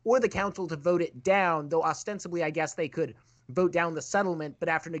that, or the council to vote it down, though ostensibly I guess they could vote down the settlement, but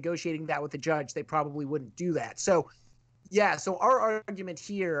after negotiating that with the judge, they probably wouldn't do that. So yeah, so our argument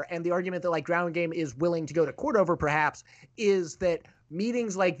here, and the argument that like Ground Game is willing to go to court over perhaps, is that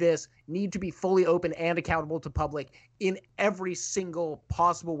meetings like this need to be fully open and accountable to public in every single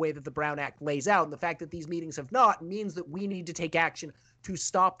possible way that the Brown Act lays out. And the fact that these meetings have not means that we need to take action to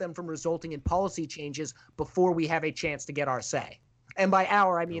stop them from resulting in policy changes before we have a chance to get our say. And by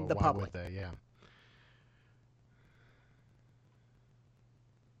our, I mean the public. Why would they? Yeah.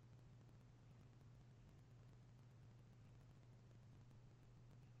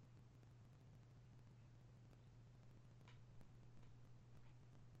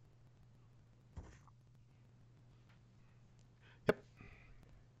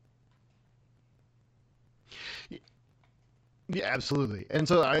 Yeah, absolutely. And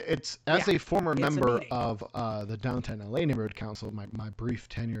so it's as a former member of the Downtown LA Neighborhood Council, my brief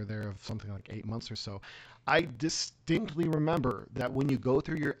tenure there of something like 8 months or so, I distinctly remember that when you go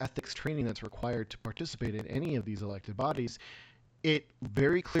through your ethics training that's required to participate in any of these elected bodies, it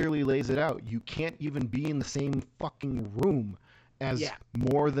very clearly lays it out. You can't even be in the same fucking room as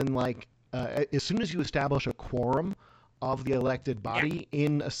more than like, as soon as you establish a quorum of the elected body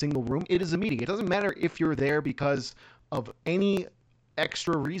in a single room, it is a meeting. It doesn't matter if you're there because of any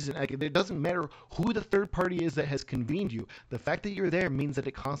extra reason. Like, it doesn't matter who the third party is that has convened you. The fact that you're there means that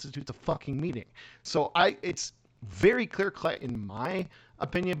it constitutes a fucking meeting. So it's very clear-cut in my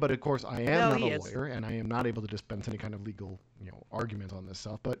opinion, but of course I am not a lawyer, and I am not able to dispense any kind of legal, argument on this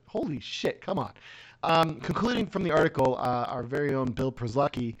stuff. But holy shit, come on. Concluding from the article, our very own Bill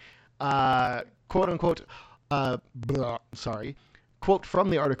Przlocki, quote unquote, quote from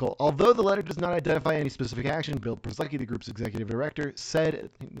the article, although the letter does not identify any specific action, Bill Przlocki, the group's executive director,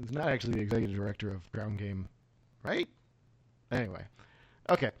 said he's not actually the executive director of Ground Game, right? Anyway,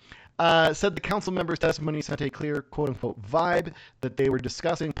 okay. Said the council members' testimony sent a clear, quote-unquote, vibe that they were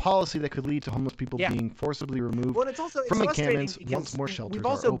discussing policy that could lead to homeless people being forcibly removed from encampments once more shelters we've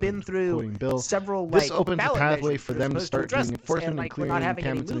also are been opened, through Bill. several This opens a pathway for them to start doing enforcement and clearing not having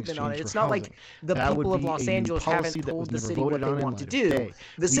any encampments in movement on it. exchange It's for not housing. like the That would people of be Los a Angeles policy haven't that was told the never city what voted they on in want to light do. of day.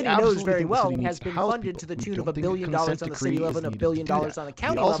 The We city knows absolutely very think the well city and needs has to been house funded people. to the We tune of don't $1 think a billion consent on the decree city is level and $1 needed billion to do on that. the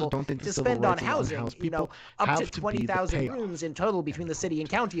county We also level don't think the to civil spend on rights of housing. unhoused people Up to have to be the 20,000 payoff. rooms in total between the city and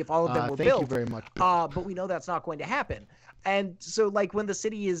county if all of them were Thank built. you very much. But we know that's not going to happen. And so, like, when the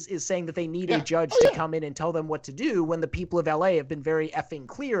city is saying that they need a judge to come in and tell them what to do, when the people of LA have been very effing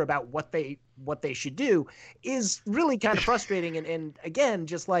clear about what they should do, is really kind of frustrating. And again,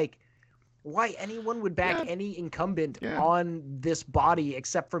 just like, why anyone would back any incumbent on this body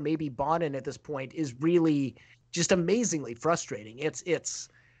except for maybe Bonin at this point is really just amazingly frustrating. It's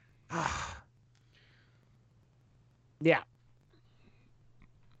yeah.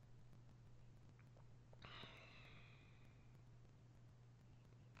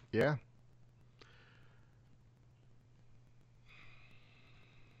 Yeah.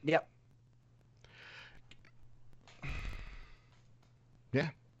 Yep. Yeah.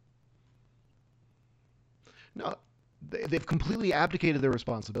 No, they've completely abdicated their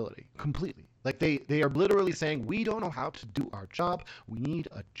responsibility. Completely. Like they are literally saying, we don't know how to do our job. We need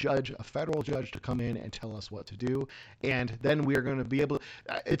a judge, a federal judge, to come in and tell us what to do. And then we are going to be able to,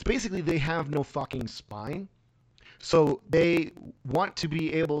 it's basically they have no fucking spine. So they want to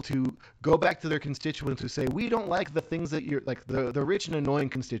be able to go back to their constituents who say, we don't like the things that you're like, the rich and annoying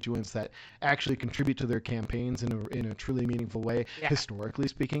constituents that actually contribute to their campaigns in a truly meaningful way, historically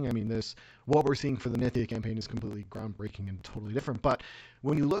speaking. I mean, what we're seeing for the Nithya campaign is completely groundbreaking and totally different. But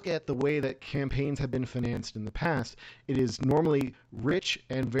when you look at the way that campaigns have been financed in the past, it is normally rich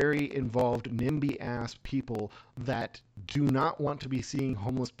and very involved NIMBY-ass people that do not want to be seeing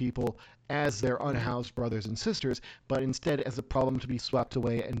homeless people as their unhoused brothers and sisters, but instead as a problem to be swept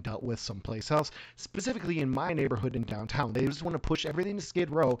away and dealt with someplace else, specifically in my neighborhood in downtown. They just want to push everything to Skid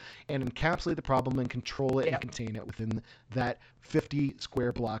Row and encapsulate the problem and control it and contain it within that 50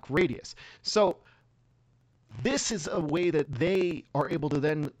 square block radius. So this is a way that they are able to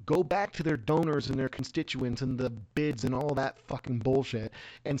then go back to their donors and their constituents and the bids and all that fucking bullshit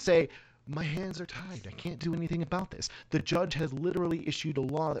and say, my hands are tied. I can't do anything about this. The judge has literally issued a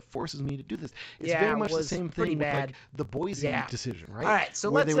law that forces me to do this. It's very much the same thing with like the Boise decision, right? All right, so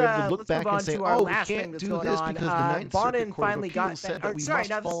where let's they were able to look let's back move on and say, to our "Oh, we last thing can't that's do going this on. because the Ninth Circuit Bonin Court of finally Appeals got said that. that we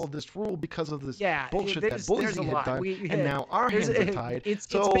must follow this rule because of this bullshit that Boise had done, and now our hands are tied. It's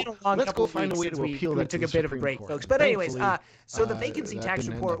so been a long let's couple go find a way to appeal that to took the a bit of a Supreme break, Court. folks. And But anyways, thankfully, so the vacancy that tax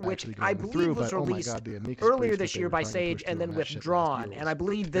didn't end report, up which actually I going believe through, was but, oh my released God, the amicus earlier briefs this that they year were by trying to push Sage through and then on that shit last withdrawn, year and I was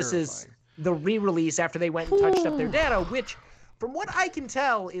believe this is terrifying. the re-release after they went and touched up their data, which, from what I can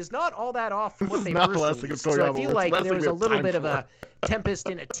tell, is not all that off from what they first released. So I feel like there was a little bit of a tempest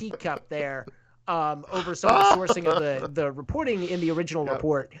in a teacup there over some of the sourcing of the reporting in the original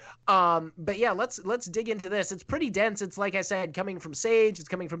report. But yeah, let's dig into this. It's pretty dense. It's, like I said, coming from Sage. It's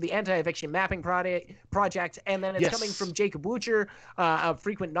coming from the Anti-Eviction Mapping Project, and then it's coming from Jacob Wucher, a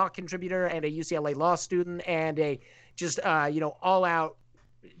frequent Knock contributor and a UCLA law student, and a just all-out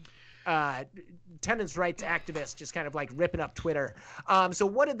tenants' rights activist, just kind of like ripping up Twitter. So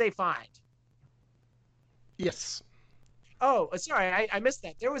what did they find? Yes. Oh, sorry, I missed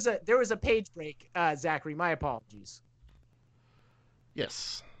that. There was a page break, Zachary. My apologies.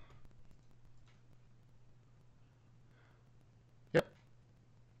 Yes. Yep.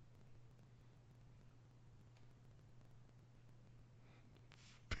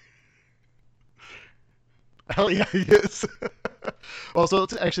 Hell yeah, he is. Well, so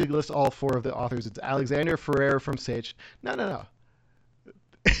let's actually list all four of the authors. It's Alexander Ferrer from Sage. No.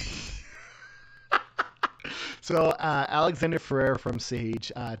 So Alexander Ferrer from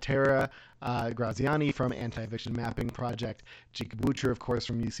Sage, Tara Graziani from Anti-Eviction Mapping Project, Jacob Wucher, of course,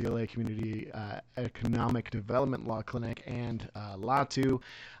 from UCLA Community Economic Development Law Clinic and LATU,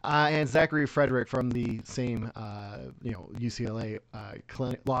 and Zachary Frederick from the same UCLA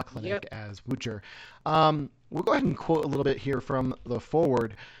Law Clinic as Wucher. We'll go ahead and quote a little bit here from the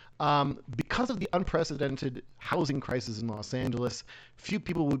foreword. Because of the unprecedented housing crisis in Los Angeles, few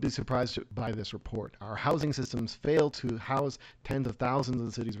people would be surprised by this report. Our housing systems fail to house tens of thousands of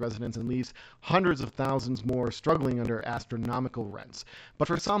the city's residents and leaves hundreds of thousands more struggling under astronomical rents. But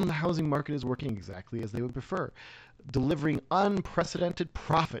for some, the housing market is working exactly as they would prefer, delivering unprecedented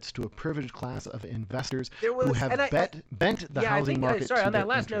profits to a privileged class of investors who have bent the housing market to on that their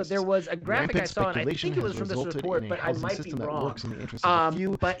last interests. note, there was a graphic I saw, and I think it was from this report, but I might be wrong.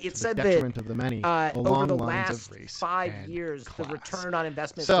 But it said that over the last 5 years, the return on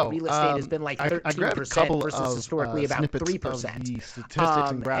investment for real estate has been like 13% versus historically about 3%. The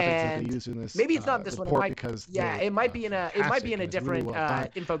statistics and graphics that they use in this maybe it's not this one. It might be in a different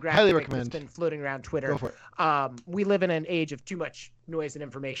infographic that's been floating around Twitter. Go for it. We live in an age of too much noise and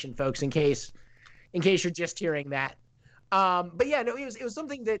information, folks, in case you're just hearing that. But yeah, no, it was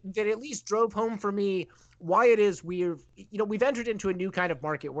something that at least drove home for me why it is we've entered into a new kind of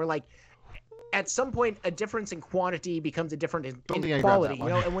market where, like, at some point a difference in quantity becomes a difference in quality,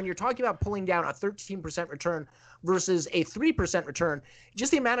 and when you're talking about pulling down a 13% return versus a 3% return,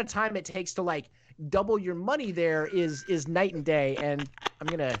 just the amount of time it takes to like double your money there is night and day. And I'm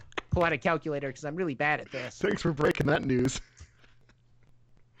going to pull out a calculator because I'm really bad at this. Thanks for breaking that news.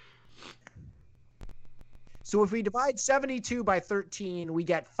 So if we divide 72 by 13, we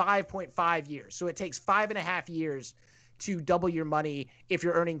get 5.5 years. So it takes 5.5 years to double your money if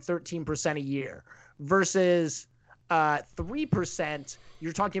you're earning 13% a year versus 3%,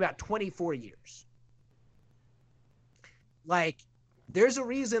 you're talking about 24 years. Like, there's a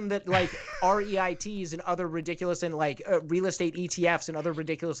reason that like REITs and other ridiculous and like real estate ETFs and other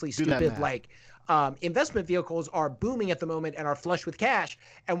ridiculously stupid like investment vehicles are booming at the moment and are flush with cash,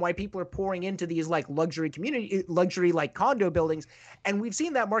 and why people are pouring into these like luxury like condo buildings. And we've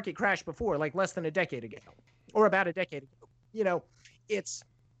seen that market crash before, like less than a decade ago or about a decade ago. It's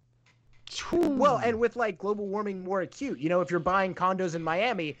well, and with like global warming more acute, if you're buying condos in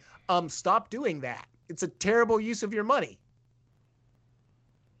Miami, stop doing that. It's a terrible use of your money.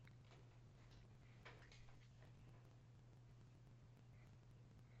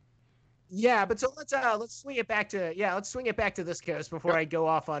 Yeah, but so let's swing it back to this coast before I go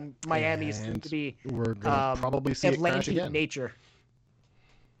off on Miami's to be we're gonna probably see Atlantic it crash again. Nature.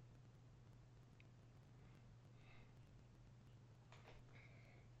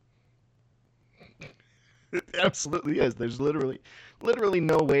 It absolutely is. There's literally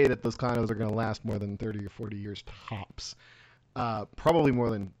no way that those condos are going to last more than 30 or 40 years tops. Probably more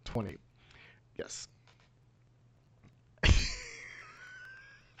than 20. Yes.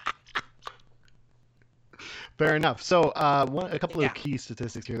 Fair enough. So, a couple Yeah. of key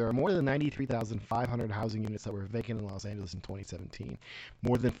statistics here. There are more than 93,500 housing units that were vacant in Los Angeles in 2017.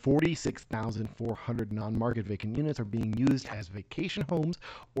 More than 46,400 non-market vacant units are being used as vacation homes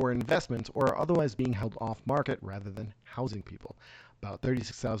or investments, or are otherwise being held off-market rather than housing people. About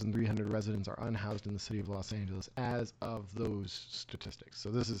 36,300 residents are unhoused in the city of Los Angeles as of those statistics.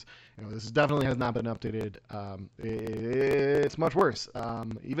 So this is, this definitely has not been updated. It's much worse.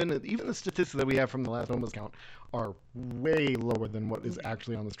 Even the statistics that we have from the last homeless count are way lower than what is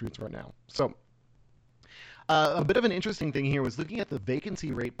actually on the streets right now. So a bit of an interesting thing here was looking at the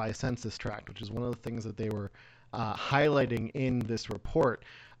vacancy rate by census tract, which is one of the things that they were highlighting in this report.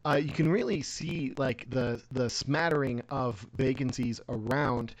 You can really see like the smattering of vacancies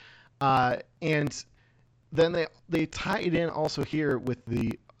around, and then they tie it in also here with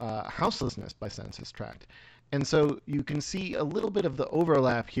the houselessness by census tract, and so you can see a little bit of the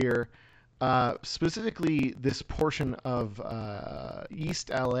overlap here, specifically this portion of East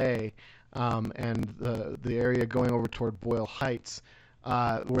LA, and the area going over toward Boyle Heights,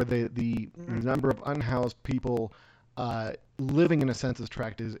 where the number of unhoused people living in a census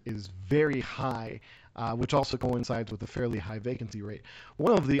tract is very high, which also coincides with a fairly high vacancy rate.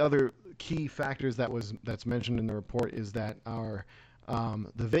 One of the other key factors that's mentioned in the report is that our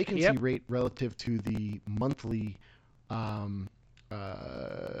the vacancy rate relative to the monthly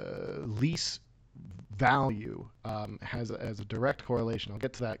lease value has a direct correlation. I'll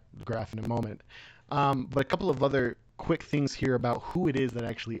get to that graph in a moment. But a couple of other quick things here about who it is that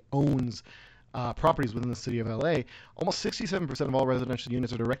actually owns properties within the city of LA. Almost 67% of all residential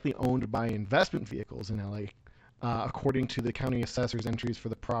units are directly owned by investment vehicles in LA, according to the county assessor's entries for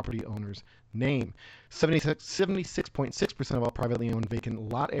the property owner's name. 76.6% of all privately owned vacant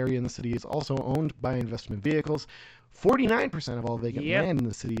lot area in the city is also owned by investment vehicles. 49% of all vacant land in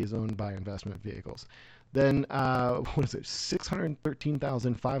the city is owned by investment vehicles. Then, what is it?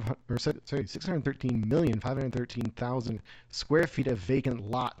 613,513,000 square feet of vacant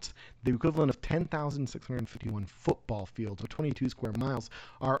lots, the equivalent of 10,651 football fields, or 22 square miles,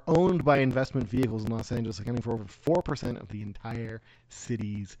 are owned by investment vehicles in Los Angeles, accounting for over 4% of the entire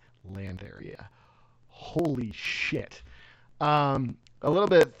city's land area. Holy shit. A little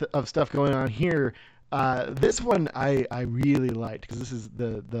bit of stuff going on here. This one I really liked, because this is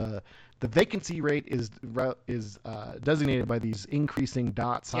the vacancy rate is designated by these increasing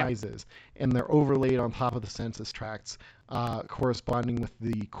dot sizes, and they're overlaid on top of the census tracts, corresponding with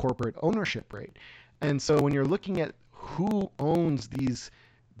the corporate ownership rate. And so when you're looking at who owns these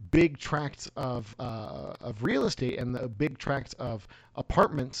big tracts of real estate and the big tracts of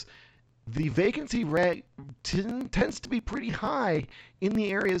apartments, the vacancy rate tends to be pretty high in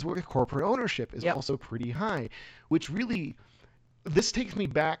the areas where corporate ownership is also pretty high, which really, this takes me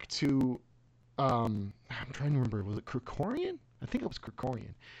back to, I'm trying to remember, was it Krikorian? I think it was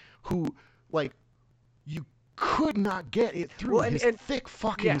Krikorian, who, like, you could not get it through his thick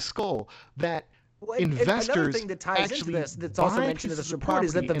fucking skull that investors another thing that ties into this that's also mentioned in this report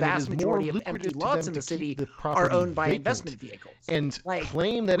is that the vast majority of empty lots in the city are owned by investment vehicles. And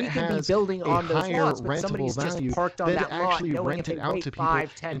claim that it has building on a those higher lots, but rentable somebody's value just parked on that that lot, actually knowing rent if it they out wait to people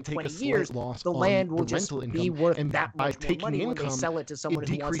 5, 10, and take 20 a years, slight loss the on land will the just rental be income, worth and that by much more taking money when they income, sell it to someone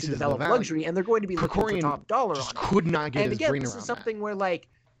who wants to decreases the develop value. luxury, and they're going to be looking for top dollar on it. Could not get and his again, brain this around is something where, like,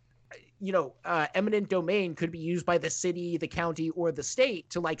 eminent domain could be used by the city, the county, or the state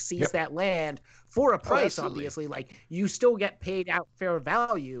to like seize that land for a price. Obviously, like you still get paid out fair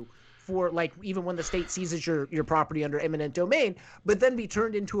value for, like, even when the state seizes your property under eminent domain, but then be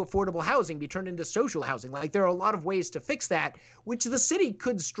turned into affordable housing, be turned into social housing. Like there are a lot of ways to fix that, which the city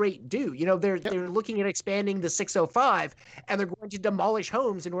could straight do. They're looking at expanding the 605, and they're going to demolish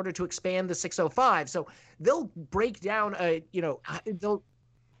homes in order to expand the 605. So they'll break down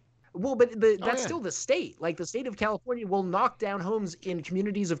that's still the state. Like the state of California will knock down homes in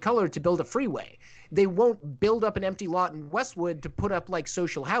communities of color to build a freeway. They won't build up an empty lot in Westwood to put up like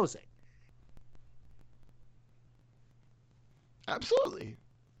social housing. Absolutely.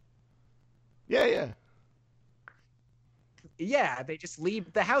 Yeah. Yeah, they just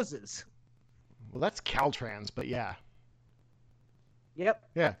leave the houses. Well, that's Caltrans, but yeah. Yep.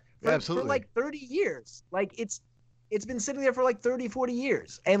 Yeah, absolutely. For like 30 years. Like it's been sitting there for like 30, 40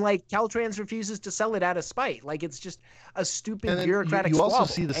 years. And like Caltrans refuses to sell it out of spite. Like it's just a stupid bureaucratic squabble. You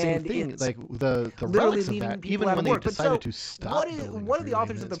also see the same thing, like the relics of that, even when they decided to stop building. What do the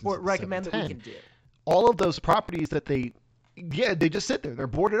authors of the report recommend that we can do? All of those properties that they just sit there. They're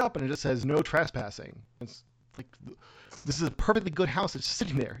boarded up and it just says no trespassing. It's like, this is a perfectly good house that's just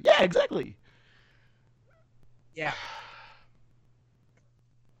sitting there. Yeah, exactly. Yeah.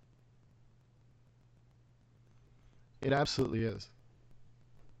 It absolutely is.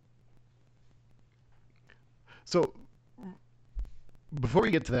 So before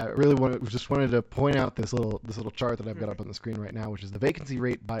we get to that, I really wanted to point out this little chart that I've got up on the screen right now, which is the vacancy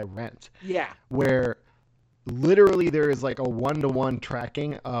rate by rent. Yeah. Where literally there is like a 1-to-1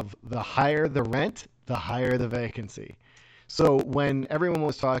 tracking of the higher the rent, the higher the vacancy. So when everyone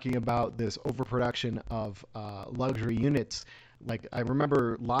was talking about this overproduction of luxury units, like I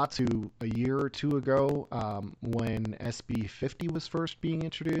remember Latu a year or two ago when SB 50 was first being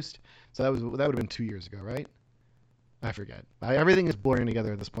introduced. So that would have been 2 years ago, right? I forget. Everything is blurring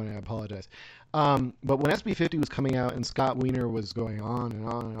together at this point. I apologize. But when SB 50 was coming out and Scott Wiener was going on and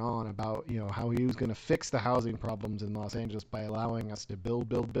on and on about how he was going to fix the housing problems in Los Angeles by allowing us to build,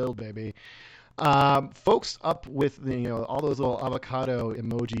 baby. Folks up with all those little avocado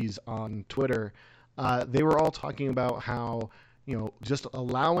emojis on Twitter, they were all talking about how just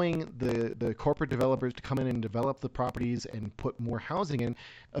allowing the corporate developers to come in and develop the properties and put more housing in,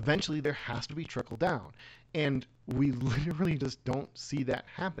 eventually there has to be trickle down. And we literally just don't see that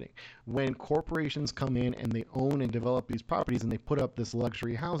happening. When corporations come in and they own and develop these properties and they put up this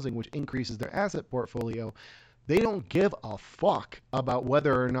luxury housing, which increases their asset portfolio, they don't give a fuck about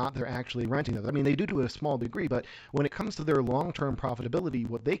whether or not they're actually renting them. I mean, they do to a small degree, but when it comes to their long-term profitability,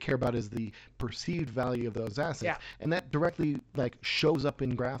 what they care about is the perceived value of those assets. Yeah. And that directly shows up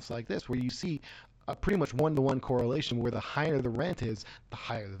in graphs like this, where you see a pretty much 1-to-1 correlation where the higher the rent is, the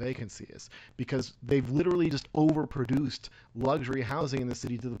higher the vacancy is. Because they've literally just overproduced luxury housing in the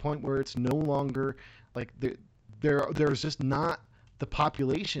city to the point where it's no longer there's just not the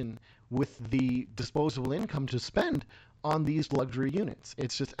population with the disposable income to spend on these luxury units.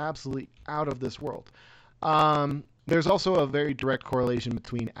 It's just absolutely out of this world. There's also a very direct correlation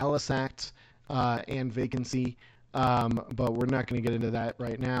between Ellis Act and vacancy, but we're not going to get into that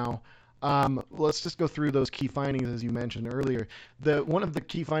right now. Let's just go through those key findings as you mentioned earlier. One of the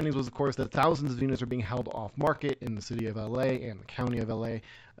key findings was, of course, that thousands of units are being held off market in the city of LA and the county of LA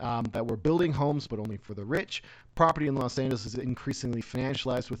that were building homes, but only for the rich. Property in Los Angeles is increasingly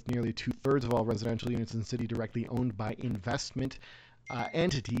financialized, with nearly 2/3 of all residential units in the city directly owned by investment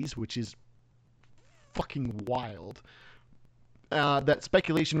entities, which is fucking wild. That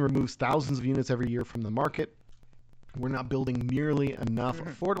speculation removes thousands of units every year from the market. We're not building nearly enough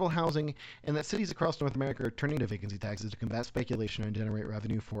affordable housing, and that cities across North America are turning to vacancy taxes to combat speculation and generate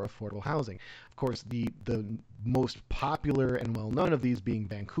revenue for affordable housing. Of course, the most popular and well-known of these being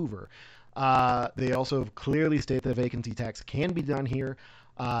Vancouver. They also clearly state that a vacancy tax can be done here,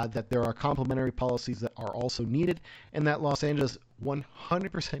 that there are complementary policies that are also needed, and that Los Angeles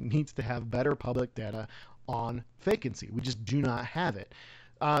 100% needs to have better public data on vacancy. We just do not have it.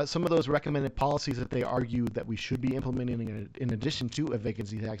 Some of those recommended policies that they argue that we should be implementing in addition to a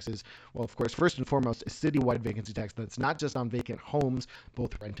vacancy tax is, well, of course, first and foremost, a citywide vacancy tax that's not just on vacant homes,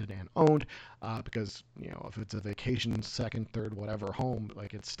 both rented and owned, because, if it's a vacation, second, third, whatever home,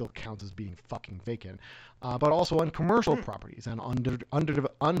 it still counts as being fucking vacant, but also on commercial properties and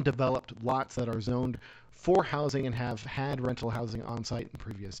undeveloped lots that are zoned for housing and have had rental housing on site in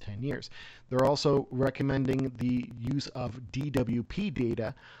previous 10 years. They're also recommending the use of DWP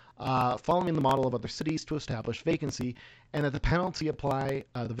data, following the model of other cities to establish vacancy, and that the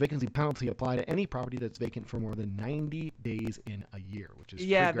vacancy penalty apply to any property that's vacant for more than 90 days in a year, which is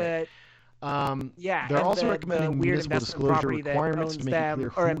pretty great. They're also recommending municipal disclosure requirements to make it clear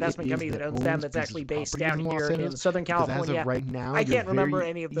who investment it is company that owns owns them that's actually based down here in Southern California. As of right now, I can't remember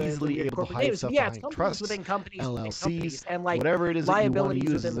any of the easily able to hide names. stuff Yeah, it's behind companies trusts, within companies, LLCs, and whatever it is that you want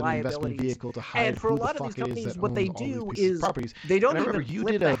to use as an investment liabilities. vehicle to hide And for a who the lot of fuck these it is companies, that what they owns all do these pieces of is properties. they don't And I even remember you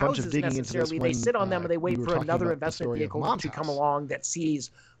flip did the a bunch of houses digging into this necessarily. They when sit on them and they we wait were for talking another about the investment story of vehicle Mom's to come House. along that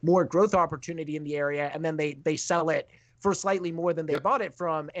sees more growth opportunity in the area, and then they sell it for slightly more than they bought it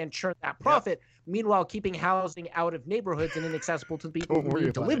from and churn that profit. Meanwhile, keeping housing out of neighborhoods and inaccessible to the people who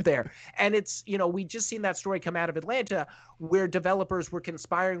need to live there. And it's, we just seen that story come out of Atlanta where developers were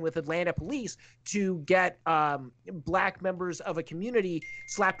conspiring with Atlanta police to get black members of a community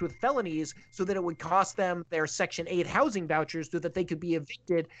slapped with felonies so that it would cost them their Section 8 housing vouchers so that they could be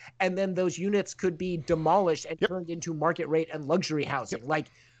evicted, and then those units could be demolished and turned into market rate and luxury housing.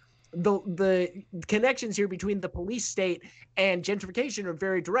 The connections here between the police state and gentrification are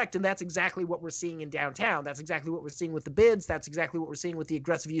very direct, and that's exactly what we're seeing in downtown. That's exactly what we're seeing with the bids. That's exactly what we're seeing with the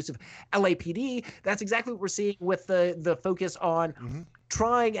aggressive use of LAPD. That's exactly what we're seeing with the focus on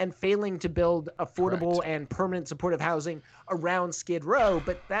trying and failing to build affordable and permanent supportive housing around Skid Row,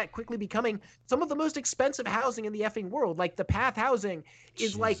 but that quickly becoming some of the most expensive housing in the effing world. Like the Path housing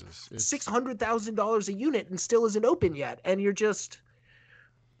is $600,000 a unit and still isn't open yet, and you're just...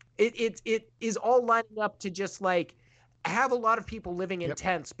 It is all lining up to just have a lot of people living in Yep.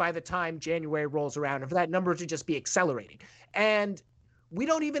 tents by the time January rolls around, and for that number to just be accelerating. And we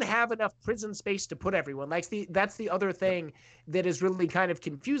don't even have enough prison space to put everyone. That's the other thing that is really kind of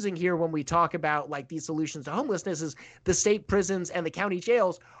confusing here when we talk about like these solutions to homelessness is the state prisons and the county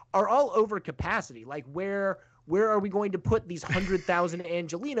jails are all over capacity. Like where are we going to put these 100,000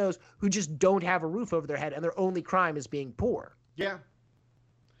 Angelinos who just don't have a roof over their head and their only crime is being poor? Yeah.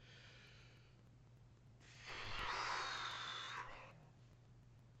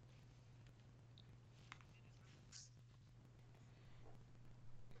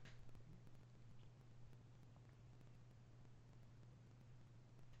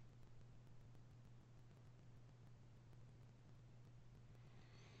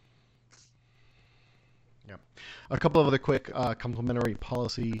 Yeah. A couple of other quick complementary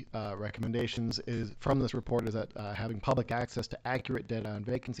policy recommendations is from this report is that having public access to accurate data on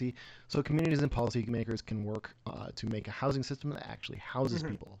vacancy so communities and policymakers can work to make a housing system that actually houses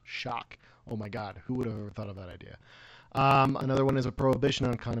people. Shock. Oh my God. Who would have ever thought of that idea? Another one is a prohibition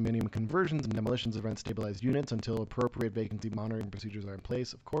on condominium conversions and demolitions of rent-stabilized units until appropriate vacancy monitoring procedures are in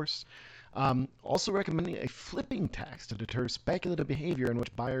place, of course. Also recommending a flipping tax to deter speculative behavior in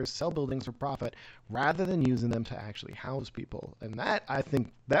which buyers sell buildings for profit rather than using them to actually house people. And that, I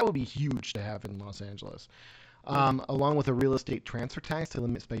think, that would be huge to have in Los Angeles. Along with a real estate transfer tax to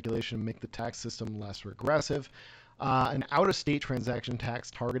limit speculation and make the tax system less regressive. An out-of-state transaction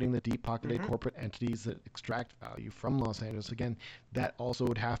tax targeting the deep-pocketed corporate entities that extract value from Los Angeles. Again, that also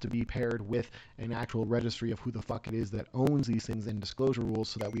would have to be paired with an actual registry of who the fuck it is that owns these things and disclosure rules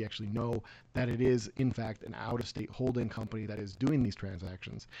so that we actually know that it is, in fact, an out-of-state holding company that is doing these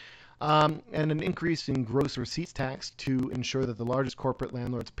transactions. And an increase in gross receipts tax to ensure that the largest corporate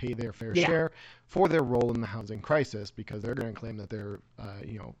landlords pay their fair share for their role in the housing crisis, because they're going to claim that they're,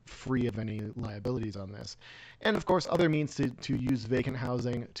 free of any liabilities on this. And of course, other means to use vacant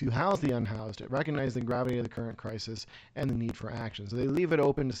housing to house the unhoused, recognize the gravity of the current crisis and the need for action. So they leave it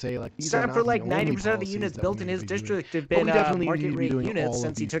open to say, like, these are not for like the only 90% of the units built in his district have been market rate units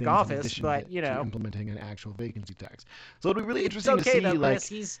since he took office, but implementing an actual vacancy tax. So it'll be really interesting to see, though, like,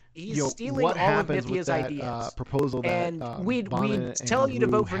 Chris, he's stealing what all of happens with Nithya's that ideas. Proposal that and we'd tell you to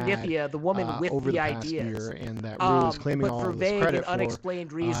vote for Nithya, the woman with over the past ideas. year, and that Rue is claiming but all for of this vague credit and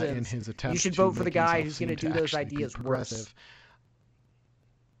unexplained reasons, in his attempt you should to vote for the make guy himself who's going to seem do those actually be ideas progressive. worse.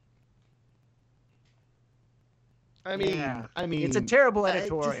 I mean, it's a terrible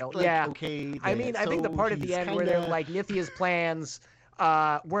editorial. Like, yeah. Okay, I think the part at the end where they're like, Nithya's plans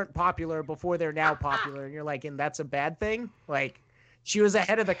weren't popular before they're now popular, and you're like, and that's a bad thing? Like, she was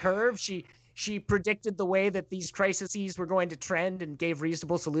ahead of the curve. She predicted the way that these crises were going to trend and gave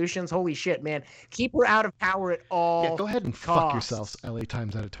reasonable solutions. Holy shit, man. Keep her out of power at all. Yeah, go ahead and costs. fuck yourselves, LA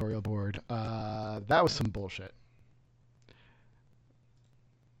Times editorial board. That was some bullshit.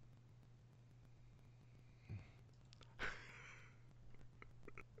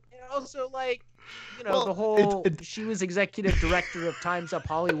 Also, like, the whole she was executive director of Times Up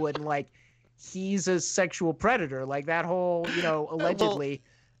Hollywood, and like he's a sexual predator, like that whole allegedly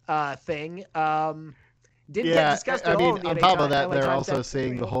thing didn't get discussed at all. On top of that, they're also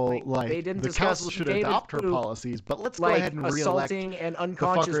saying the whole like the council should adopt her policies, but let's go ahead and re-elect assaulting an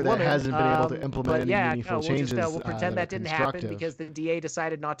unconscious the fucker woman that hasn't been able to implement any meaningful changes. We'll pretend that didn't happen because the DA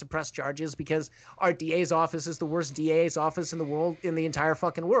decided not to press charges because our DA's office is the worst DA's office in the world, in the entire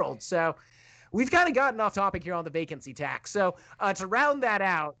fucking world. So we've kind of gotten off topic here on the vacancy tax. So to round that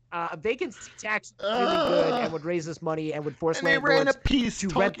out, a vacancy tax is really good and would raise this money and would force landlords to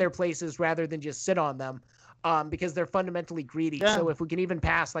rent their places rather than just sit on them. Because they're fundamentally greedy. Yeah. So if we can even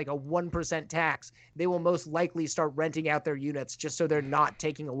pass like a 1% tax, they will most likely start renting out their units just so they're not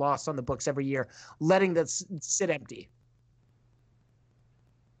taking a loss on the books every year, letting that sit empty.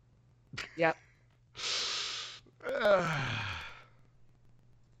 Yep.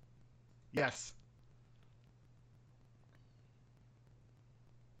 Yes.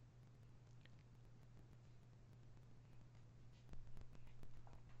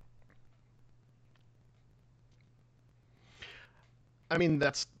 I mean,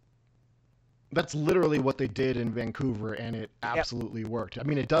 that's literally what they did in Vancouver, and it absolutely worked. I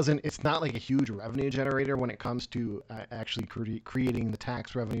mean, it's not like a huge revenue generator when it comes to actually creating the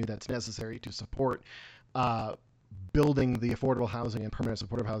tax revenue that's necessary to support building the affordable housing and permanent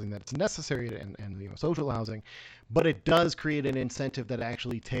supportive housing that's necessary, and social housing. But it does create an incentive that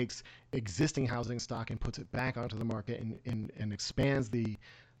actually takes existing housing stock and puts it back onto the market and expands the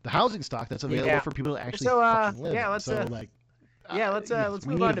housing stock that's available for people to actually fucking live. Yeah, let's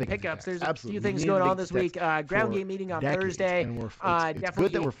move on to pickups. There's a few things going on this week. Ground game meeting on Thursday. It's definitely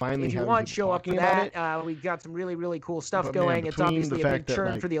good that we're finally if you having want, people show up for talking about that. We've got some really cool stuff But, going. man, It's between obviously the a big fact that,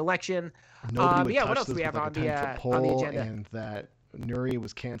 turn like, for the election. nobody would Yeah, touch what else this do we have with, on like, a 10-foot the pole, agenda? and that Nuri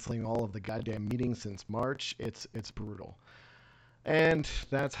was canceling all of the goddamn meetings since March. It's brutal, and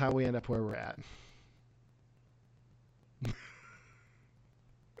that's how we end up where we're at.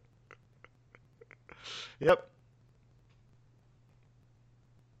 Yep.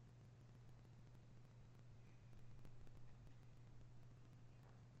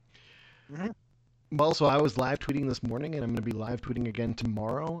 Mhm. Well, so I was live tweeting this morning, and I'm going to be live tweeting again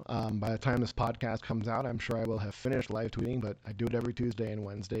tomorrow. By the time this podcast comes out, I'm sure I will have finished live tweeting, but I do it every Tuesday and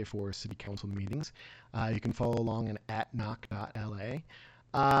Wednesday for city council meetings. You can follow along at knock.la.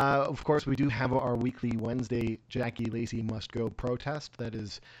 Of course, we do have our weekly Wednesday Jackie Lacey Must Go protest that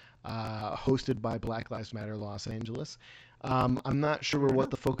is hosted by Black Lives Matter Los Angeles. I'm not sure what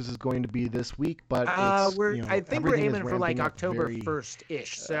the focus is going to be this week, but it's, I think we're everything is aiming for like ramping up October very,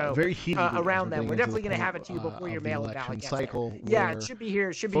 1st-ish. So very heated around then. We're into definitely the going to have point, it to you before your of the mail-in election ballot gets cycle, there. Yeah, where it should be here.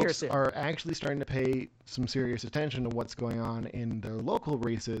 It should be here folks soon. are actually starting to pay some serious attention to what's going on in their local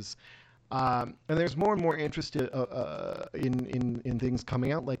races. And there's more and more interest in things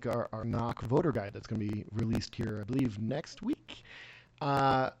coming out, like our knock voter guide that's going to be released here, I believe, next week.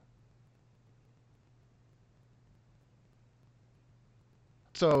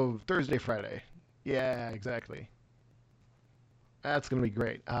 So Thursday, Friday. Yeah, exactly. That's going to be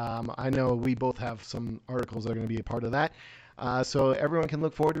great. I know we both have some articles that are going to be a part of that. So everyone can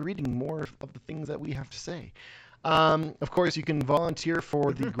look forward to reading more of the things that we have to say. Of course, you can volunteer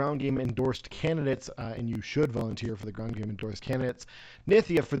for the ground game endorsed candidates, and you should volunteer for the ground game endorsed candidates.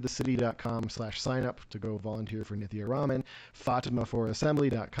 NithiaForTheCity.com/sign up to go volunteer for Nithya Rahman.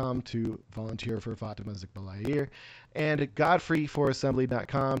 FatimaForAssembly.com to volunteer for Fatima Zikbalayir. And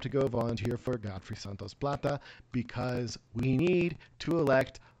GodfreyForAssembly.com to go volunteer for Godfrey Santos Plata, because we need to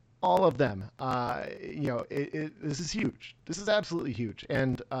elect all of them. This is huge. This is absolutely huge.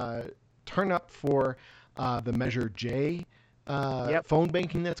 And turn up for the Measure J phone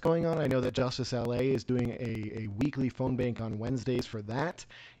banking that's going on. I know that Justice LA is doing a weekly phone bank on Wednesdays for that.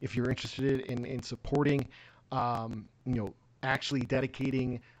 If you're interested in supporting, actually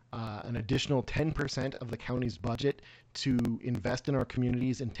dedicating an additional 10% of the county's budget to invest in our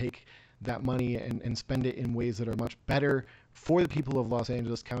communities and take that money and spend it in ways that are much better for the people of Los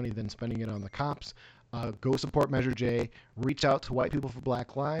Angeles County than spending it on the cops. Go support Measure J. Reach out to White People for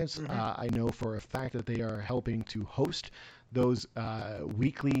Black Lives. Mm-hmm. I know for a fact that they are helping to host those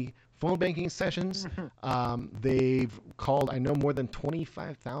weekly phone banking sessions. They've called, I know, more than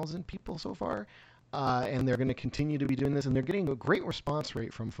 25,000 people so far, and they're going to continue to be doing this, and they're getting a great response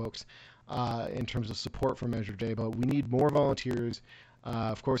rate from folks in terms of support for Measure J, but we need more volunteers.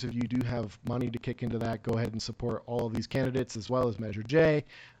 Of course, if you do have money to kick into that, go ahead and support all of these candidates as well as Measure J,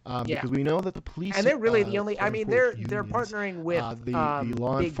 because we know that the police and they're really the only. I mean, they're unions, partnering with the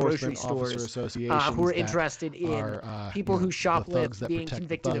Law big Enforcement grocery Officer stores Associations who are interested in people who shoplift, being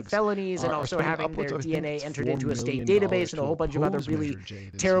convicted of felonies, and also having their DNA entered into a state database and a whole bunch of other really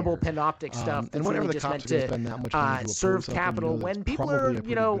terrible panoptic stuff that's really just meant to serve capital when people are,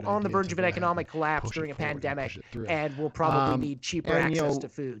 on the verge of an economic collapse during a pandemic and will probably need cheaper access to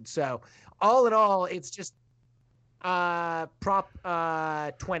food. So all in all, it's just Prop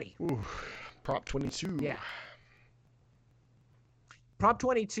 20. Ooh, Prop 22. Yeah. Prop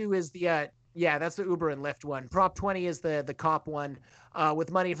 22 is the that's the Uber and Lyft one. Prop 20 is the cop one,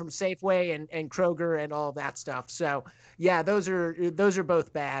 with money from Safeway and Kroger and all that stuff. So yeah, those are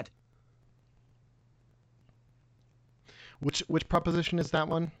both bad. Which proposition is that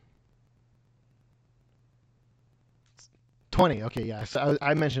one? 20. Okay, yeah. So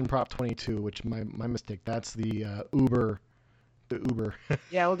I mentioned Prop 22, which my mistake. That's the Uber. The Uber.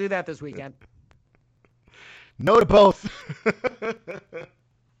 Yeah, we'll do that this weekend. No to both.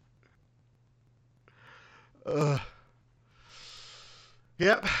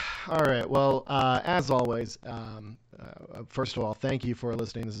 Yep. All right. Well, as always, first of all, thank you for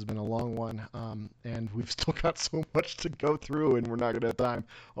listening. This has been a long one, and we've still got so much to go through, and we're not going to have time.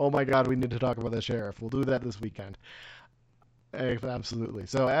 Oh my God, we need to talk about the sheriff. We'll do that this weekend. Absolutely.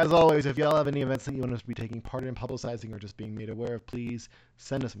 So, as always, if y'all have any events that you want us to be taking part in, publicizing, or just being made aware of, please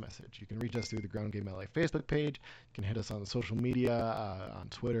send us a message. You can reach us through the Ground Game LA Facebook page. You can hit us on the social media, on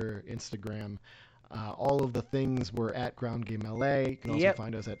Twitter, Instagram, all of the things. We're at Ground Game LA. You can also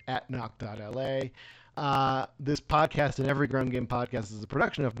find us at knock.la. This podcast and every Ground Game podcast is a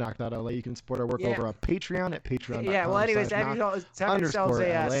production of Knock.LA. You can support our work over on Patreon at patreon.com. Yeah, well, anyways, have yourselves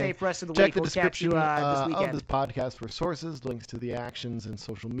a safe rest of the week. Check the we'll catch you description this weekend. of this podcast for sources, links to the actions and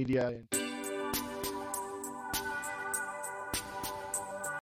social media.